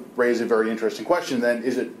that would raise a very interesting question then,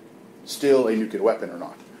 is it still a nuclear weapon or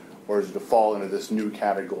not? Or is it to fall into this new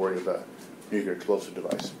category of a nuclear explosive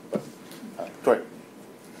device? But, Troy.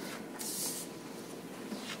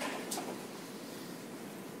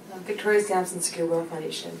 Victoria Sampson, Secure World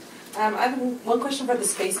Foundation. I have one question for the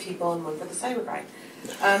space people and one for the cyber guy.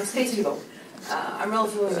 Space people. I'm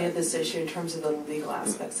relatively new to this issue in terms of the legal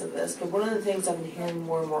aspects of this, but one of the things I've been hearing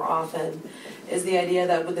more and more often is the idea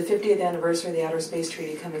that with the 50th anniversary of the Outer Space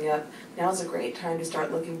Treaty coming up, now's a great time to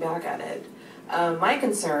start looking back at it. My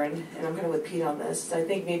concern, and I'm kind of with Pete on this, is I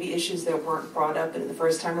think maybe issues that weren't brought up in the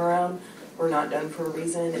first time around were not done for a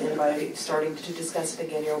reason, and by starting to discuss it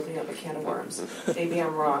again, you're opening up a can of worms. Maybe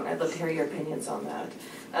I'm wrong. I'd love to hear your opinions on that.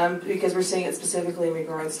 Because we're seeing it specifically in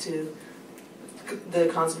regards to the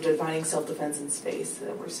concept of defining self-defense in space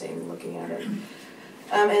that we're seeing looking at it.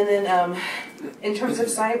 And then in terms of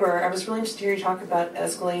cyber, I was really interested to hear you talk about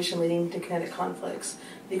escalation leading to kinetic conflicts,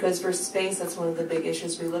 because for space, that's one of the big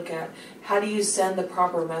issues we look at. How do you send the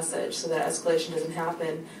proper message so that escalation doesn't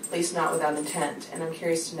happen, at least not without intent? And I'm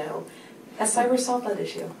curious to know, has cyber solved that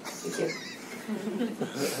issue? Thank you.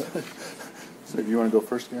 So do you want to go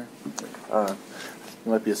first here? It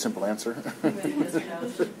might be a simple answer.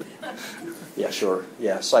 Yeah, sure.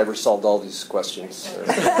 Yeah, cyber solved all these questions,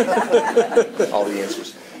 all the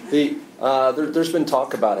answers. There's been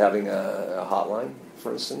talk about having a hotline,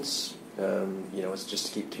 for instance. It's just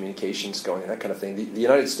to keep communications going and that kind of thing. The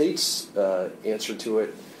United States answered to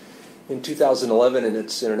it in 2011 in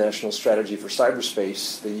its international strategy for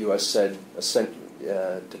cyberspace. The U.S. said,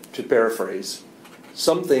 to paraphrase,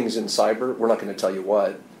 some things in cyber, we're not going to tell you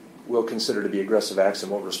what, we'll consider to be aggressive acts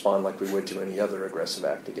and won't respond like we would to any other aggressive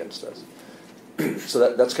act against us.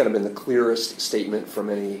 So that's kind of been the clearest statement from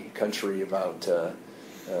any country about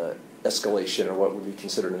escalation or what would be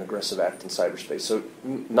considered an aggressive act in cyberspace. So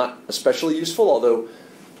not especially useful, although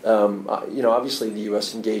obviously the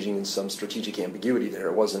U.S. engaging in some strategic ambiguity there.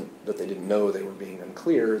 It wasn't that they didn't know they were being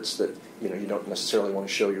unclear. It's that you don't necessarily want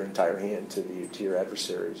to show your entire hand to your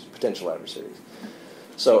adversaries, potential adversaries.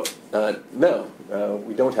 So no,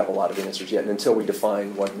 we don't have a lot of answers yet, and until we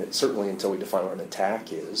define what an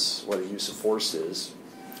attack is, what a use of force is,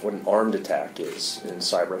 what an armed attack is in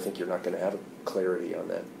cyber, I think you're not going to have a clarity on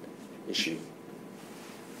that issue.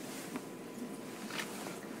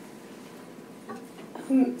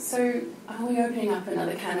 So are we opening up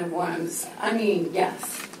another can of worms? I mean,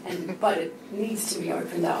 yes, but it needs to be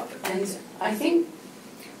opened up. And I think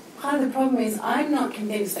part of the problem is I'm not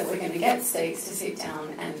convinced that we're going to get states to sit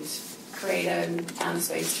down and create an outer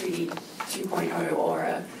space treaty 2.0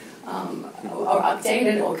 or update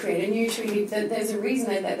it or create a new treaty. There's a reason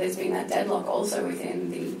that there's been that deadlock also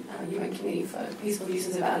within the UN Committee for Peaceful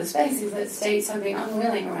Uses of Outer Space, is that states have been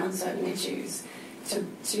unwilling around certain issues to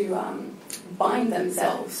bind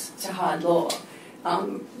themselves to hard law,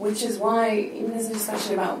 which is why there's a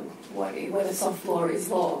discussion about whether soft law is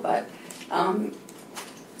law, but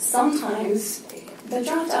sometimes the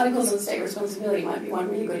draft articles on state responsibility might be one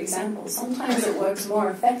really good example. Sometimes it works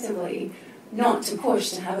more effectively not to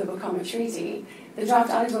push to have it become a treaty. The draft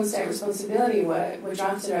articles on state responsibility were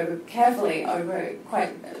drafted carefully over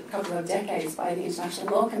quite a couple of decades by the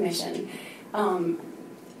International Law Commission.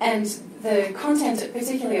 And the content,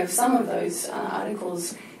 particularly of some of those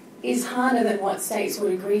articles, is harder than what states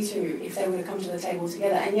would agree to if they were to come to the table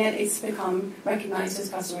together. And yet it's become recognised as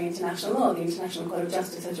customary international law. The International Court of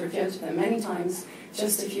Justice has referred to them many times.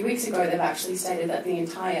 Just a few weeks ago, they've actually stated that the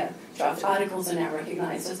entire draft articles are now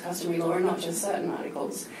recognised as customary law and not just certain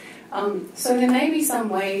articles. So there may be some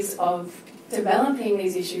ways of developing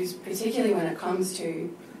these issues, particularly when it comes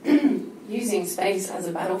to using space as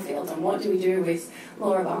a battlefield, and what do we do with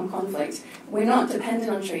law of armed conflict. We're not dependent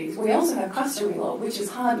on treaties. We also have customary law, which is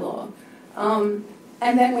hard law. And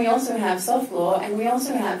then we also have soft law, and we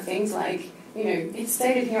also have things like, it's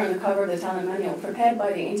stated here on the cover of the Talent Manual, prepared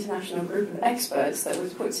by the international group of experts that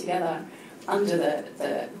was put together under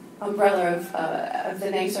the umbrella of the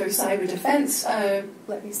NATO Cyber Defense,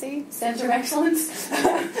 Centre of Excellence,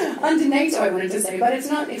 under NATO, I wanted to say, but it's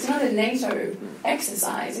not a NATO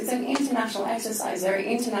exercise, it's an international exercise. There are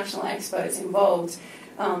international experts involved,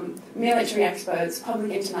 military experts,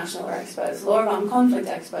 public international law experts, law of armed conflict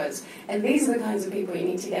experts, and these are the kinds of people you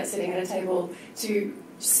need to get sitting at a table to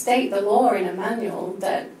state the law in a manual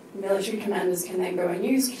that military commanders can then go and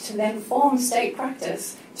use to then form state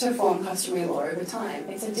practice to form customary law over time.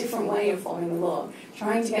 It's a different way of forming the law.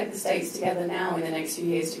 Trying to get the states together now in the next few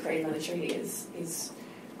years to create another treaty is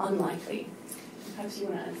unlikely. Perhaps you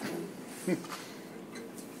want to add something?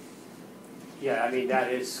 Yeah, I mean,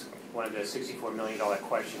 that is one of the $64 million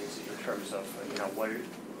questions in terms of,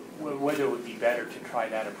 whether it would be better to try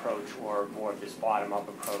that approach or more of this bottom-up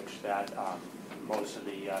approach that most of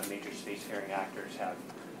the major spacefaring actors have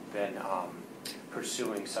been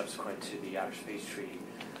pursuing subsequent to the Outer Space Treaty.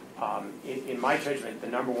 In my judgment, the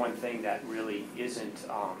number one thing that really isn't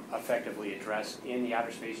effectively addressed in the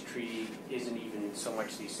Outer Space Treaty isn't even so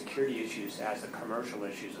much the security issues as the commercial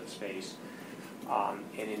issues of space. And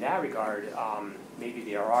in that regard, maybe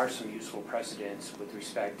there are some useful precedents with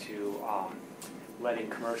respect to letting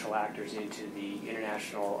commercial actors into the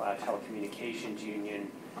International Telecommunications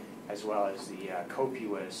Union as well as the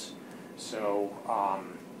COPUOS. So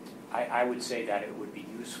I would say that it would be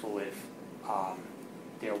useful if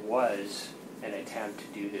there was an attempt to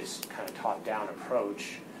do this kind of top-down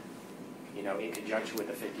approach, in conjunction with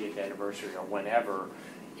the 50th anniversary or whenever,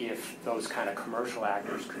 if those kind of commercial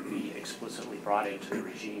actors could be explicitly brought into the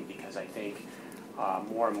regime, because I think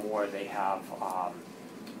more and more they have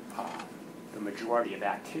the majority of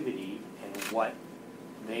activity, and what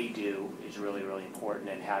they do is really, really important,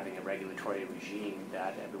 and having a regulatory regime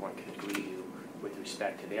that everyone can agree to with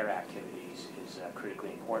respect to their activities is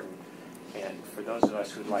critically important. And for those of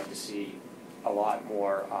us who'd like to see a lot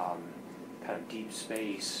more kind of deep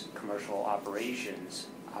space commercial operations,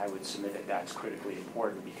 I would submit that that's critically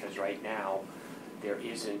important, because right now there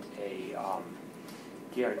isn't a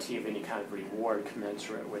guarantee of any kind of reward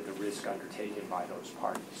commensurate with the risk undertaken by those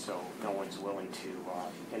parties. So no one's willing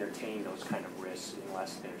to entertain those kind of risks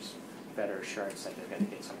unless there's better assurance that they're going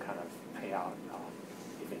to get some kind of payout,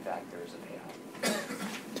 if in fact there is a payout.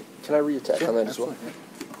 Can I re-attack on that as well?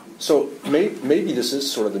 So maybe this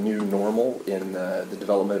is sort of the new normal in the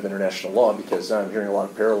development of international law, because I'm hearing a lot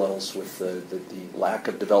of parallels with the lack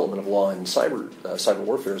of development of law in cyber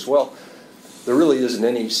warfare as well. there really isn't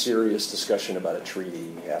any serious discussion about an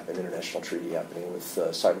international treaty happening with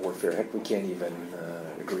cyber warfare. Heck, we can't even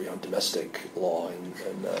agree on domestic law in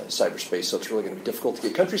cyberspace, so it's really going to be difficult to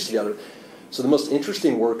get countries together. So the most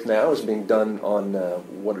interesting work now is being done on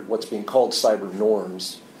what's being called cyber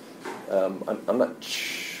norms. I'm not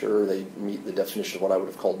sure they meet the definition of what I would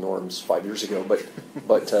have called norms 5 years ago,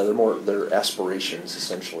 but they're aspirations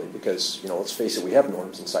essentially, because let's face it, we have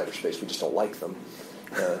norms in cyberspace, we just don't like them.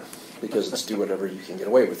 Because it's do whatever you can get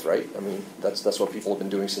away with, right? I mean, that's what people have been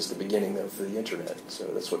doing since the beginning of the internet. So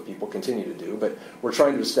that's what people continue to do. But we're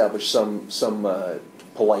trying to establish some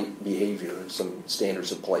polite behavior, some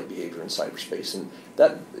standards of polite behavior in cyberspace, and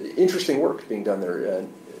that interesting work being done there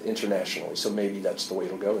internationally. So maybe that's the way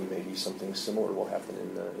it'll go, and maybe something similar will happen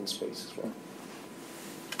in space as well.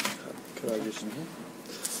 Could I just?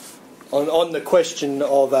 On the question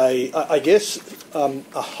of a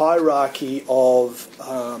hierarchy of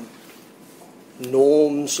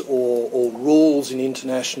norms or rules in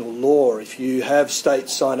international law. If you have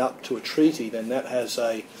states sign up to a treaty, then that has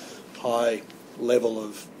a high level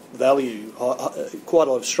of value, quite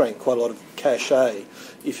a lot of strength, quite a lot of cachet,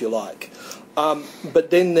 if you like. But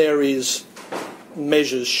then there is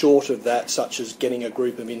measures short of that, such as getting a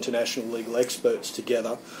group of international legal experts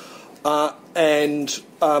together. And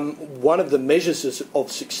one of the measures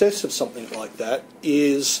of success of something like that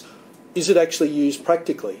is it actually used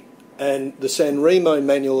practically? And the San Remo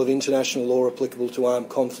Manual of International Law Applicable to Armed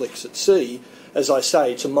Conflicts at Sea, as I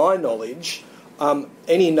say, to my knowledge,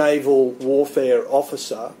 any naval warfare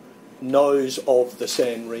officer knows of the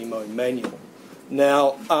San Remo Manual.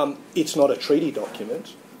 Now, it's not a treaty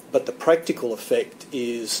document, but the practical effect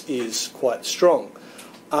is quite strong.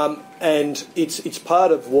 And it's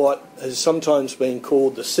part of what has sometimes been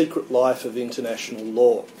called the secret life of international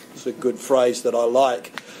law. It's a good phrase that I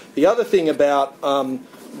like. The other thing about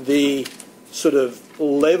the sort of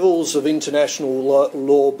levels of international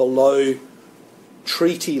law below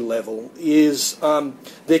treaty level is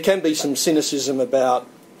there can be some cynicism about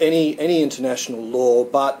any international law,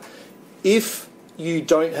 but if you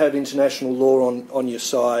don't have international law on your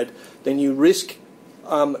side, then you risk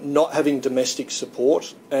not having domestic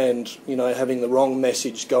support and having the wrong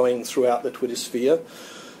message going throughout the Twitter sphere.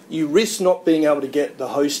 You risk not being able to get the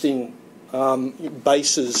hosting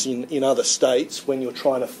bases in other states when you're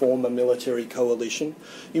trying to form a military coalition.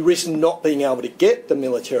 You risk not being able to get the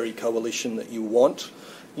military coalition that you want.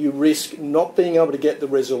 You risk not being able to get the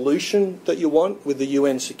resolution that you want with the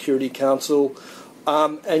UN Security Council.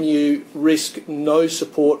 And you risk no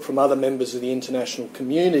support from other members of the international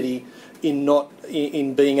community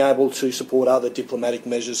in being able to support other diplomatic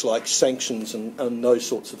measures like sanctions and those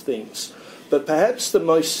sorts of things. But perhaps the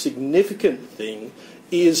most significant thing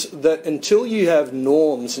is that until you have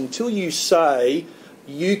norms, until you say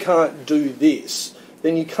you can't do this,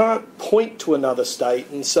 then you can't point to another state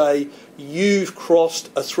and say you've crossed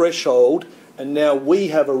a threshold and now we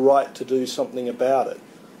have a right to do something about it.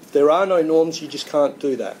 If there are no norms, you just can't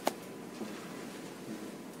do that.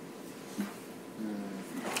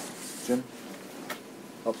 Jim?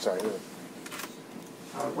 Oh, sorry.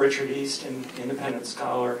 Richard East, an independent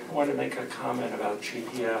scholar. I wanted to make a comment about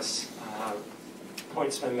GPS.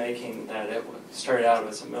 Point's been making that it started out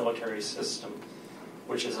as a military system,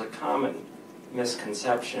 which is a common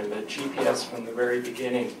misconception, but GPS from the very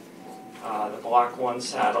beginning, the Block 1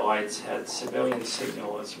 satellites had civilian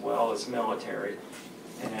signal as well as military.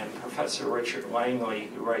 And Professor Richard Langley,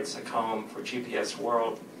 who writes a column for GPS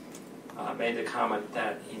World, made the comment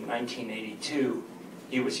that in 1982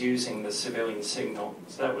 he was using the civilian signal.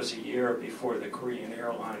 So that was a year before the Korean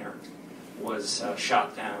airliner was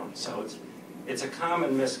shot down. So it's a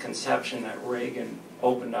common misconception that Reagan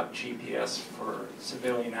opened up GPS for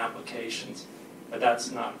civilian applications, but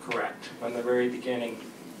that's not correct. From the very beginning,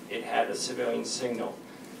 it had a civilian signal.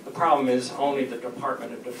 The problem is only the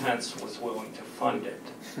Department of Defense was willing to fund it.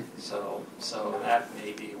 So that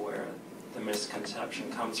may be where the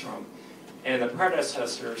misconception comes from. And the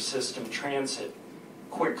predecessor system, Transit,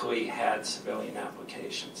 quickly had civilian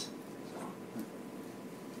applications.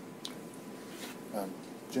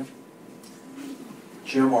 Jim?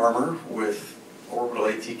 Jim Armour with Orbital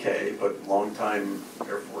ATK, but longtime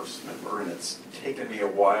Air Force member, and it's taken me a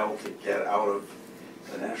while to get out of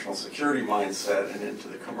the national security mindset and into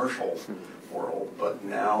the commercial world, but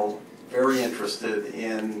now very interested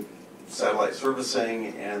in satellite servicing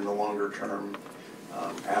and the longer term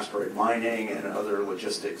asteroid mining and other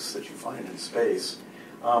logistics that you find in space.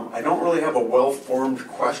 I don't really have a well-formed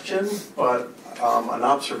question, but an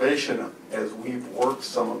observation as we've worked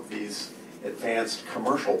some of these advanced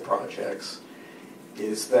commercial projects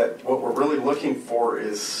is that what we're really looking for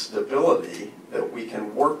is stability that we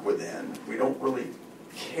can work within. We don't really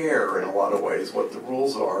care in a lot of ways what the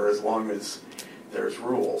rules are as long as there's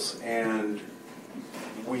rules. And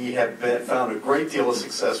we have found a great deal of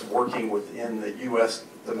success working within the U.S.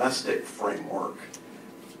 domestic framework.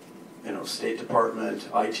 You know, State Department,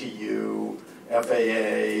 ITU,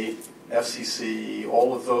 FAA, FCC,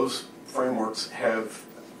 all of those frameworks have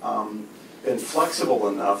been flexible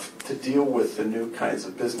enough to deal with the new kinds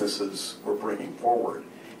of businesses we're bringing forward.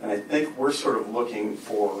 And I think we're sort of looking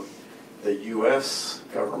for the U.S.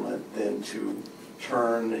 government then to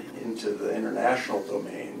turn into the international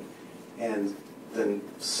domain and then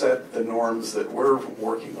set the norms that we're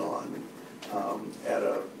working on at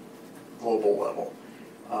a global level.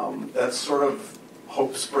 That's sort of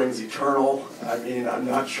hope springs eternal. I mean, I'm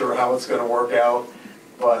not sure how it's going to work out,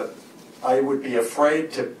 but I would be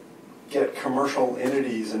afraid to get commercial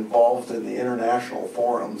entities involved in the international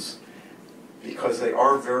forums because they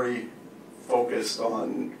are very focused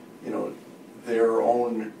on, you know, their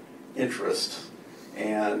own interests,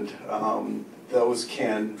 and those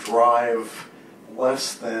can drive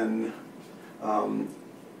less than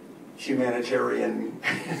humanitarian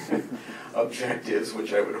objectives,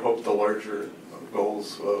 which I would hope the larger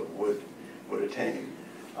goals would attain.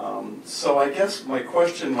 So I guess my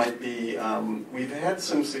question might be, we've had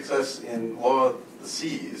some success in law of the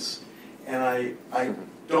seas, and I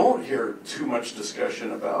don't hear too much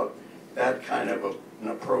discussion about that kind of an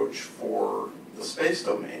approach for the space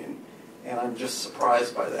domain, and I'm just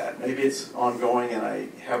surprised by that. Maybe it's ongoing and I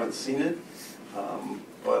haven't seen it,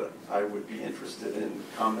 but I would be interested in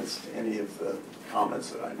comments to any of the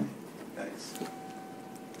comments that I made. Thanks.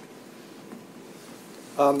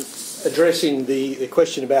 Addressing the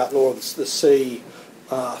question about law of the sea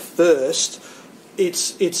first,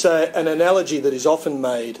 it's an analogy that is often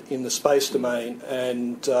made in the space domain,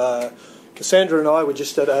 and Cassandra and I were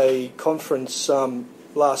just at a conference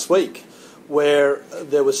last week where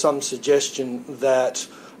there was some suggestion that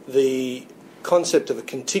the concept of a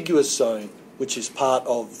contiguous zone, which is part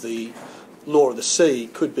of the law of the sea,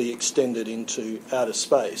 could be extended into outer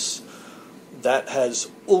space. That has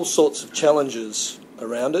all sorts of challenges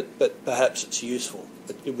around it, but perhaps it's useful.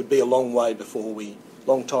 But it would be a long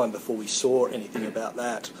time before we saw anything about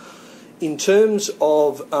that. In terms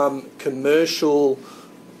of commercial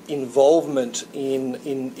involvement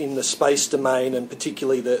in the space domain, and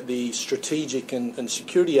particularly the strategic and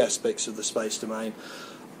security aspects of the space domain,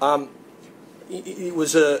 it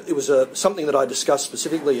was something that I discussed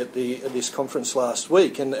specifically at this conference last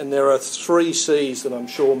week, and there are 3 C's that I'm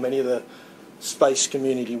sure many of the space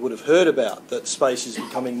community would have heard about, that space is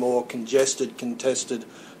becoming more congested, contested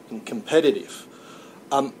and competitive.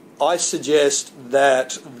 I suggest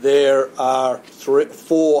that there are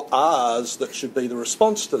 4 R's that should be the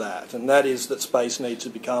response to that, and that is that space needs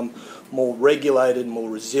to become more regulated, more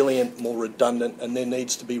resilient, more redundant, and there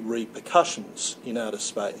needs to be repercussions in outer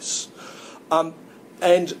space.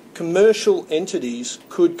 And commercial entities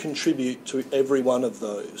could contribute to every one of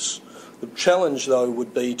those. The challenge, though,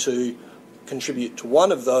 would be to contribute to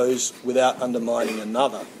one of those without undermining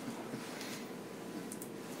another.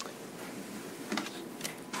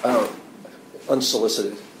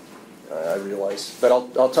 Unsolicited, I realize. But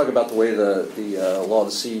I'll talk about the way the law of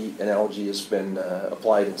the sea analogy has been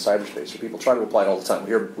applied in cyberspace. So people try to apply it all the time.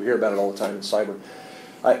 We hear about it all the time in cyber.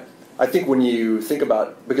 I think when you think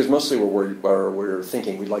about, because mostly we're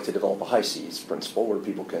thinking we'd like to develop a high seas principle where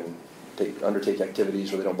people can undertake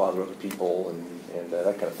activities where they don't bother other people and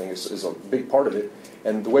that kind of thing is a big part of it.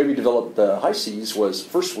 And the way we developed the high seas was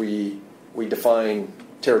first we define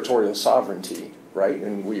territorial sovereignty, right?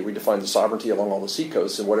 And we define the sovereignty along all the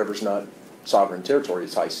seacoasts, and whatever's not sovereign territory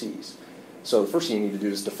is high seas. So the first thing you need to do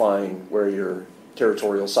is define where your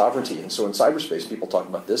territorial sovereignty. And so in cyberspace, people talk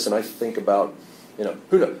about this, and I think about,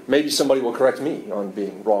 who knows? Maybe somebody will correct me on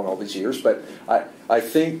being wrong all these years, but I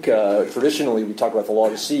think traditionally we talk about the law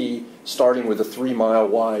of the sea starting with a 3-mile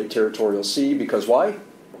wide territorial sea, because why?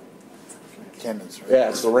 Cannons, right? Yeah,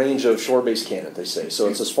 it's the range of shore-based cannon, they say. So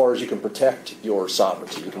it's as far as you can protect your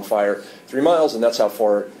sovereignty. You can fire 3 miles, and that's how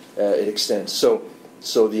far it extends. So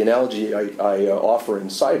the analogy I offer in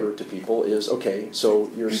cyber to people is, okay,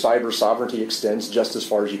 so your cyber sovereignty extends just as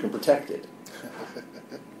far as you can protect it.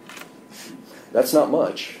 That's not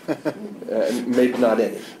much, maybe not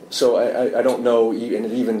any. So I don't know, and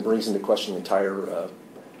it even brings into question the entire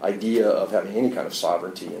idea of having any kind of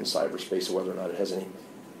sovereignty in cyberspace, or whether or not it has any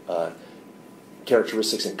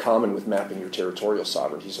characteristics in common with mapping your territorial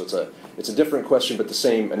sovereignty. So it's a different question, but the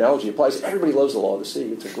same analogy applies. Everybody loves the law of the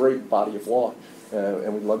sea. It's a great body of law,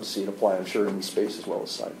 and we'd love to see it apply, I'm sure, in space as well as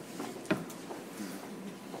cyber.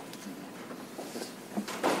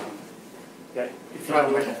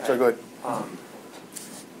 So go ahead.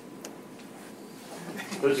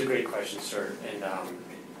 Those are great questions, sir. And,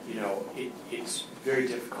 you know, it's very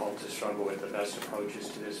difficult to struggle with the best approaches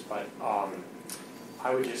to this, but I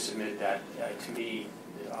would just submit that, to me,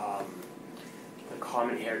 the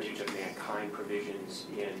common heritage of mankind provisions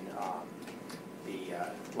in the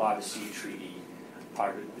Law of the Sea Treaty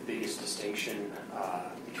are the biggest distinction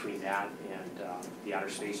between that and the Outer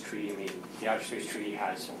Space Treaty. I mean, the Outer Space Treaty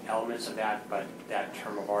has elements of that, but that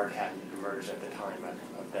term of art hadn't emerged at the time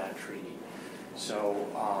of that treaty. So,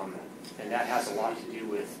 and that has a lot to do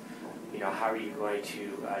with, you know, how are you going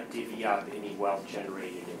to divvy up any wealth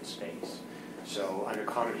generated in space? So, under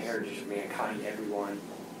common heritage of mankind, everyone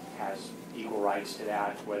has equal rights to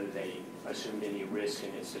that, whether they assumed any risk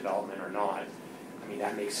in its development or not. I mean,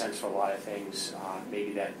 that makes sense for a lot of things,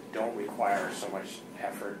 maybe that don't require so much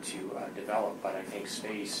effort to develop, but I think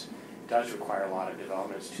space does require a lot of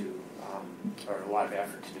developments to, or a lot of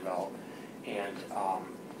effort to develop. And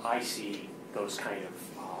I see those kind of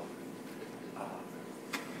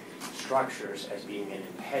structures as being an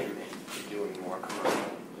impediment to doing more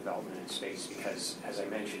commercial development in space, because, as I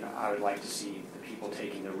mentioned, I would like to see the people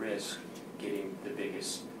taking the risk getting the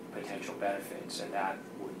biggest potential benefits, and that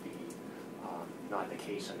would be not the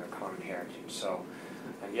case under common heritage. So,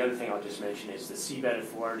 and the other thing I'll just mention is the Seabed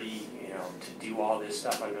Authority, you know, to do all this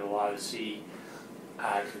stuff under the Law of the Sea,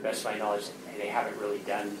 to the best of my knowledge, they haven't really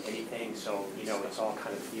done anything, so, you know, it's all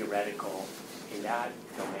kind of theoretical in that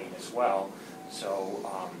domain as well. So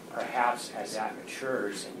perhaps as that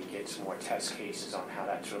matures and you get some more test cases on how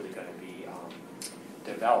that's really going to be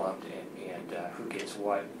developed and who gets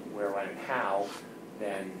what, where, when, and how,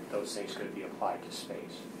 then those things could be applied to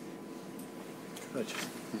space.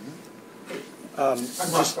 I'm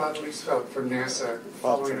Ross Bodley from NASA,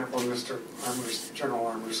 following up on Mr. General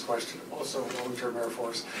Armour's question, also long-term Air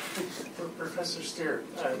Force. For Professor Steer,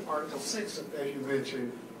 Article 6, as you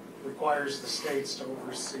mentioned, requires the states to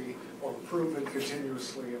oversee or approve and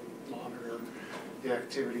continuously monitor the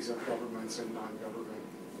activities of governments and non-government.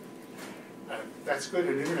 That's good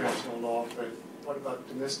in international law, but what about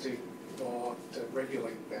domestic law to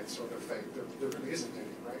regulate that sort of thing? There really isn't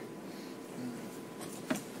any, right?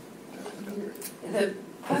 The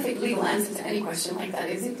perfect legal answer to any question like that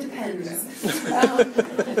is it depends.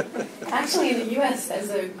 Actually, in the US,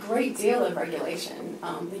 there's a great deal of regulation.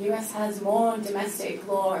 The US has more domestic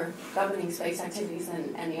law governing space activities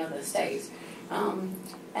than any other state.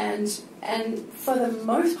 And for the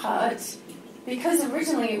most part, because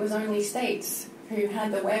originally it was only states who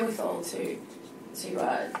had the wherewithal to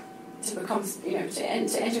become, you know, to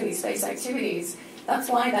enter these space activities, that's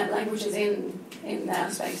why that language is in the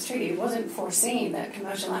Outer Space Treaty. It wasn't foreseen that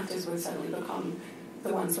commercial actors would suddenly become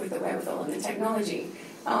the ones with the wherewithal and the technology.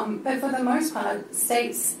 But for the most part,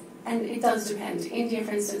 states, and it does depend. India,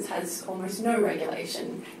 for instance, has almost no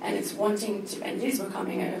regulation, and it's wanting to, and it is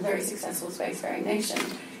becoming a very successful spacefaring nation.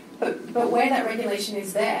 But where that regulation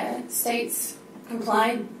is there, states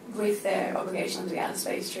comply with their obligation under the Outer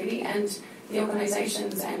Space Treaty, and the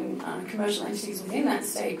organizations and commercial entities within that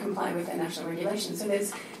state comply with their national regulations. So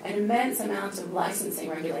there's an immense amount of licensing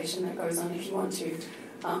regulation that goes on if you want to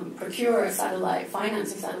procure a satellite,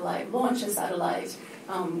 finance a satellite, launch a satellite.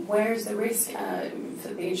 Where is the risk, for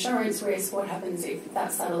the insurance risk? What happens if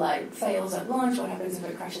that satellite fails at launch? What happens if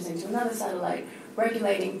it crashes into another satellite?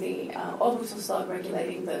 Regulating the orbital slot,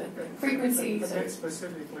 regulating the frequency. But that's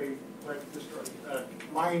specifically like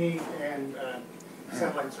mining and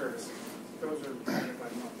satellite services. Those are kind of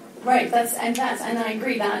like right. And I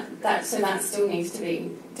agree that still needs to be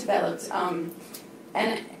developed. And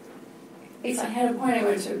I had a point I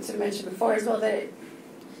wanted to mention before as well, that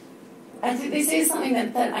I think this is something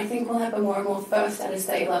that I think will happen more and more, first at a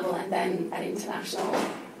state level and then at international.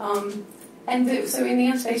 So in the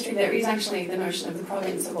Outer Space Treaty there is actually the notion of the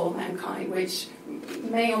province of all mankind, which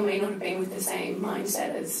may or may not have been with the same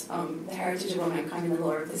mindset as the heritage of all mankind in the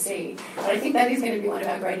law of the sea. But I think that is going to be one of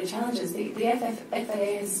our greater challenges. The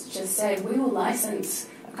FAA has just said, we will license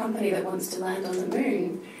a company that wants to land on the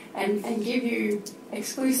moon and give you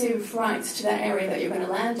exclusive rights to that area that you're going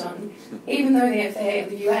to land on, even though the FAA of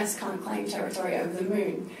the US can't claim territory over the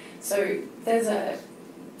moon. So there's an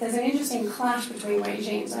interesting clash between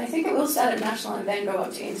regimes, and I think it will start at national and then go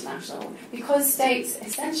up to international, because states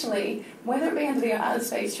essentially, whether it be under the Outer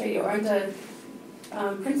Space Treaty or under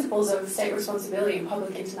principles of state responsibility and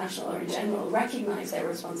public international or in general, recognize their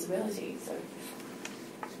responsibility. So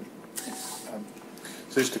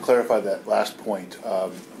just to clarify that last point,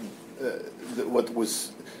 the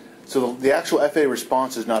actual FAA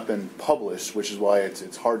response has not been published, which is why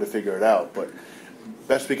it's hard to figure it out. But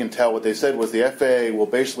best we can tell, what they said was the FAA will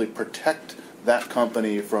basically protect that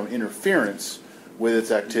company from interference with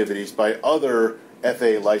its activities by other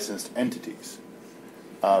FAA licensed entities,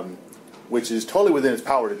 which is totally within its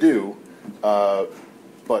power to do.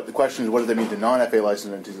 But the question is, what does that mean to non-FAA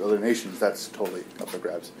licensed entities, other nations? That's totally up for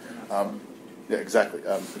grabs. Yeah, exactly.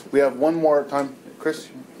 We have one more time. Chris?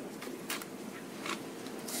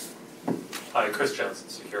 Hi, Chris Johnson,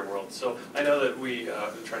 Secure World. So I know that we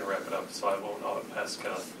are trying to wrap it up, so I won't ask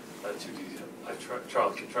too detailed. I try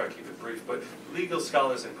to keep it brief. But legal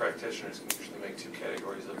scholars and practitioners can usually make two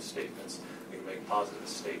categories of statements. They can make positive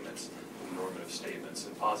statements and normative statements.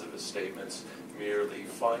 And positive statements merely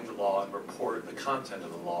find the law and report the content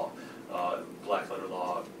of the law, black letter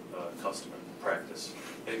law, custom and practice.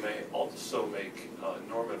 They may also make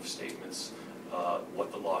normative statements,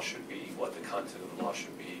 what the law should be, what the content of the law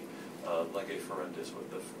should be. Lege ferenda is what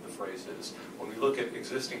the phrase is. When we look at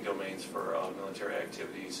existing domains for military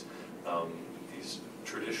activities, these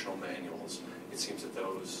traditional manuals, it seems that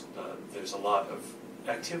those there's a lot of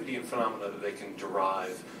activity and phenomena that they can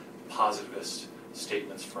derive positivist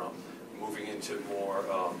statements from. Moving into more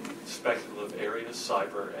speculative areas,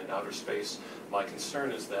 cyber and outer space, my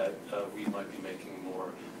concern is that we might be making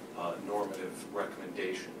more normative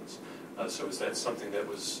recommendations. So is that something that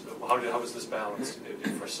was, how was this balanced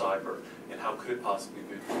for cyber, and how could it possibly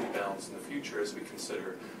be balanced in the future as we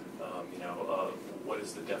consider, what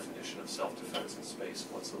is the definition of self-defense in space?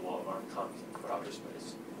 What's the law of armed conflict for outer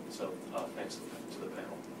space? So thanks to the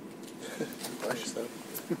panel.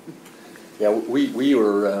 Yeah, we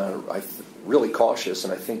were really cautious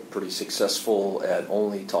and I think pretty successful at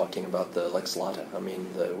only talking about the lex lata. I mean,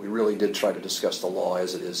 we really did try to discuss the law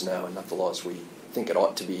as it is now and not the law as we think it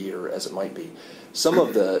ought to be or as it might be. Some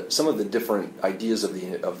of the different ideas of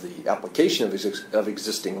the application of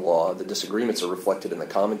existing law, the disagreements are reflected in the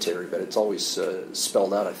commentary, but it's always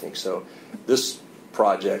spelled out, I think. So this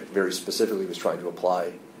project very specifically was trying to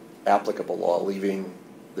apply applicable law, leaving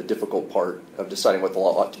the difficult part of deciding what the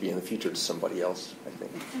law ought to be in the future to somebody else, I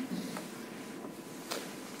think.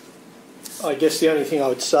 I guess the only thing I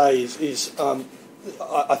would say is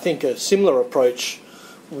I think a similar approach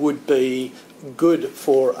would be good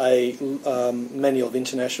for a manual of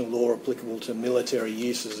international law applicable to military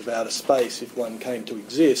uses of outer space if one came to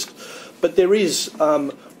exist. But there is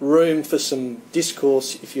room for some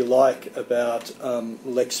discourse, if you like, about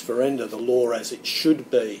lex ferenda, the law as it should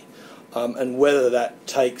be, and whether that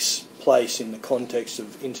takes place in the context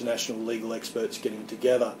of international legal experts getting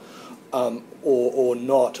together or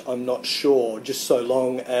not, I'm not sure, just so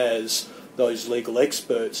long as those legal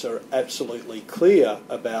experts are absolutely clear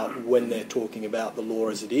about when they're talking about the law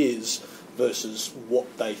as it is versus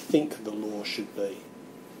what they think the law should be.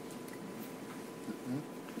 Am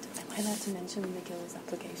I allowed to mention McGill's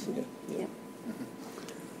application? Yeah.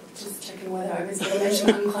 Just checking whether I was going to mention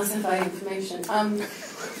unclassified information.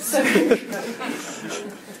 So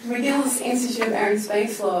McGill's Institute of Air and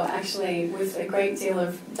Space Law actually, with a great deal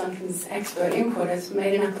of Duncan's expert input, has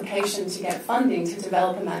made an application to get funding to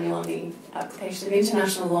develop a manual on the application of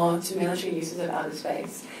international law to military uses of outer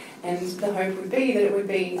space. And the hope would be that it would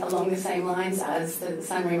be along the same lines as the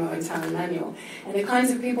San Remo and Talon manual. And the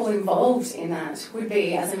kinds of people involved in that would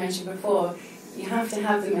be, as I mentioned before, you have to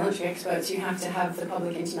have the military experts, you have to have the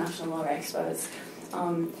public international law experts.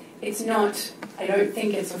 It's not, I don't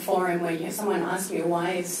think it's a forum where someone asks me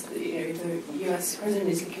why is the US President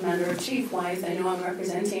is the Commander-in-Chief, why is there no one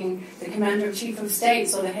representing the Commander-in-Chief of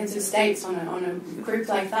States or the heads of states on a group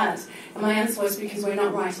like that? And my answer was because we're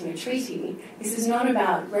not writing a treaty. This is not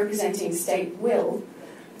about representing state will,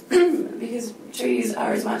 because treaties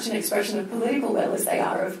are as much an expression of political will as they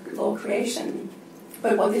are of law creation.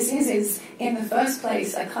 But what this is in the first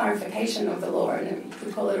place, a clarification of the law, and you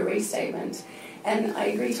could call it a restatement. And I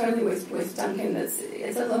agree totally with Duncan that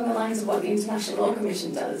it's along the lines of what the International Law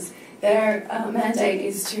Commission does. Their mandate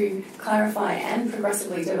is to clarify and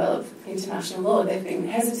progressively develop international law. They've been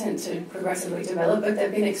hesitant to progressively develop, but they've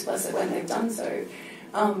been explicit when they've done so.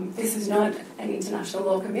 This is not an International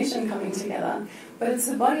Law Commission coming together, but it's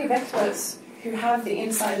a body of experts who have the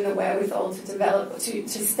insight and the wherewithal to develop, to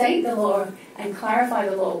state the law and clarify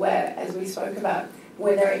the law where, as we spoke about,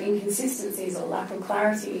 where there are inconsistencies or lack of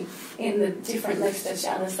clarity in the different lex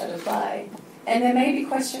specialis that apply. And there may be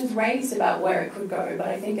questions raised about where it could go, but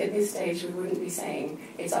I think at this stage we wouldn't be saying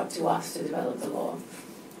it's up to us to develop the law.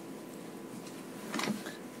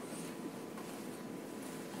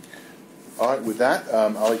 All right, with that,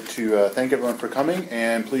 I'd like to thank everyone for coming,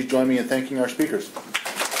 and please join me in thanking our speakers.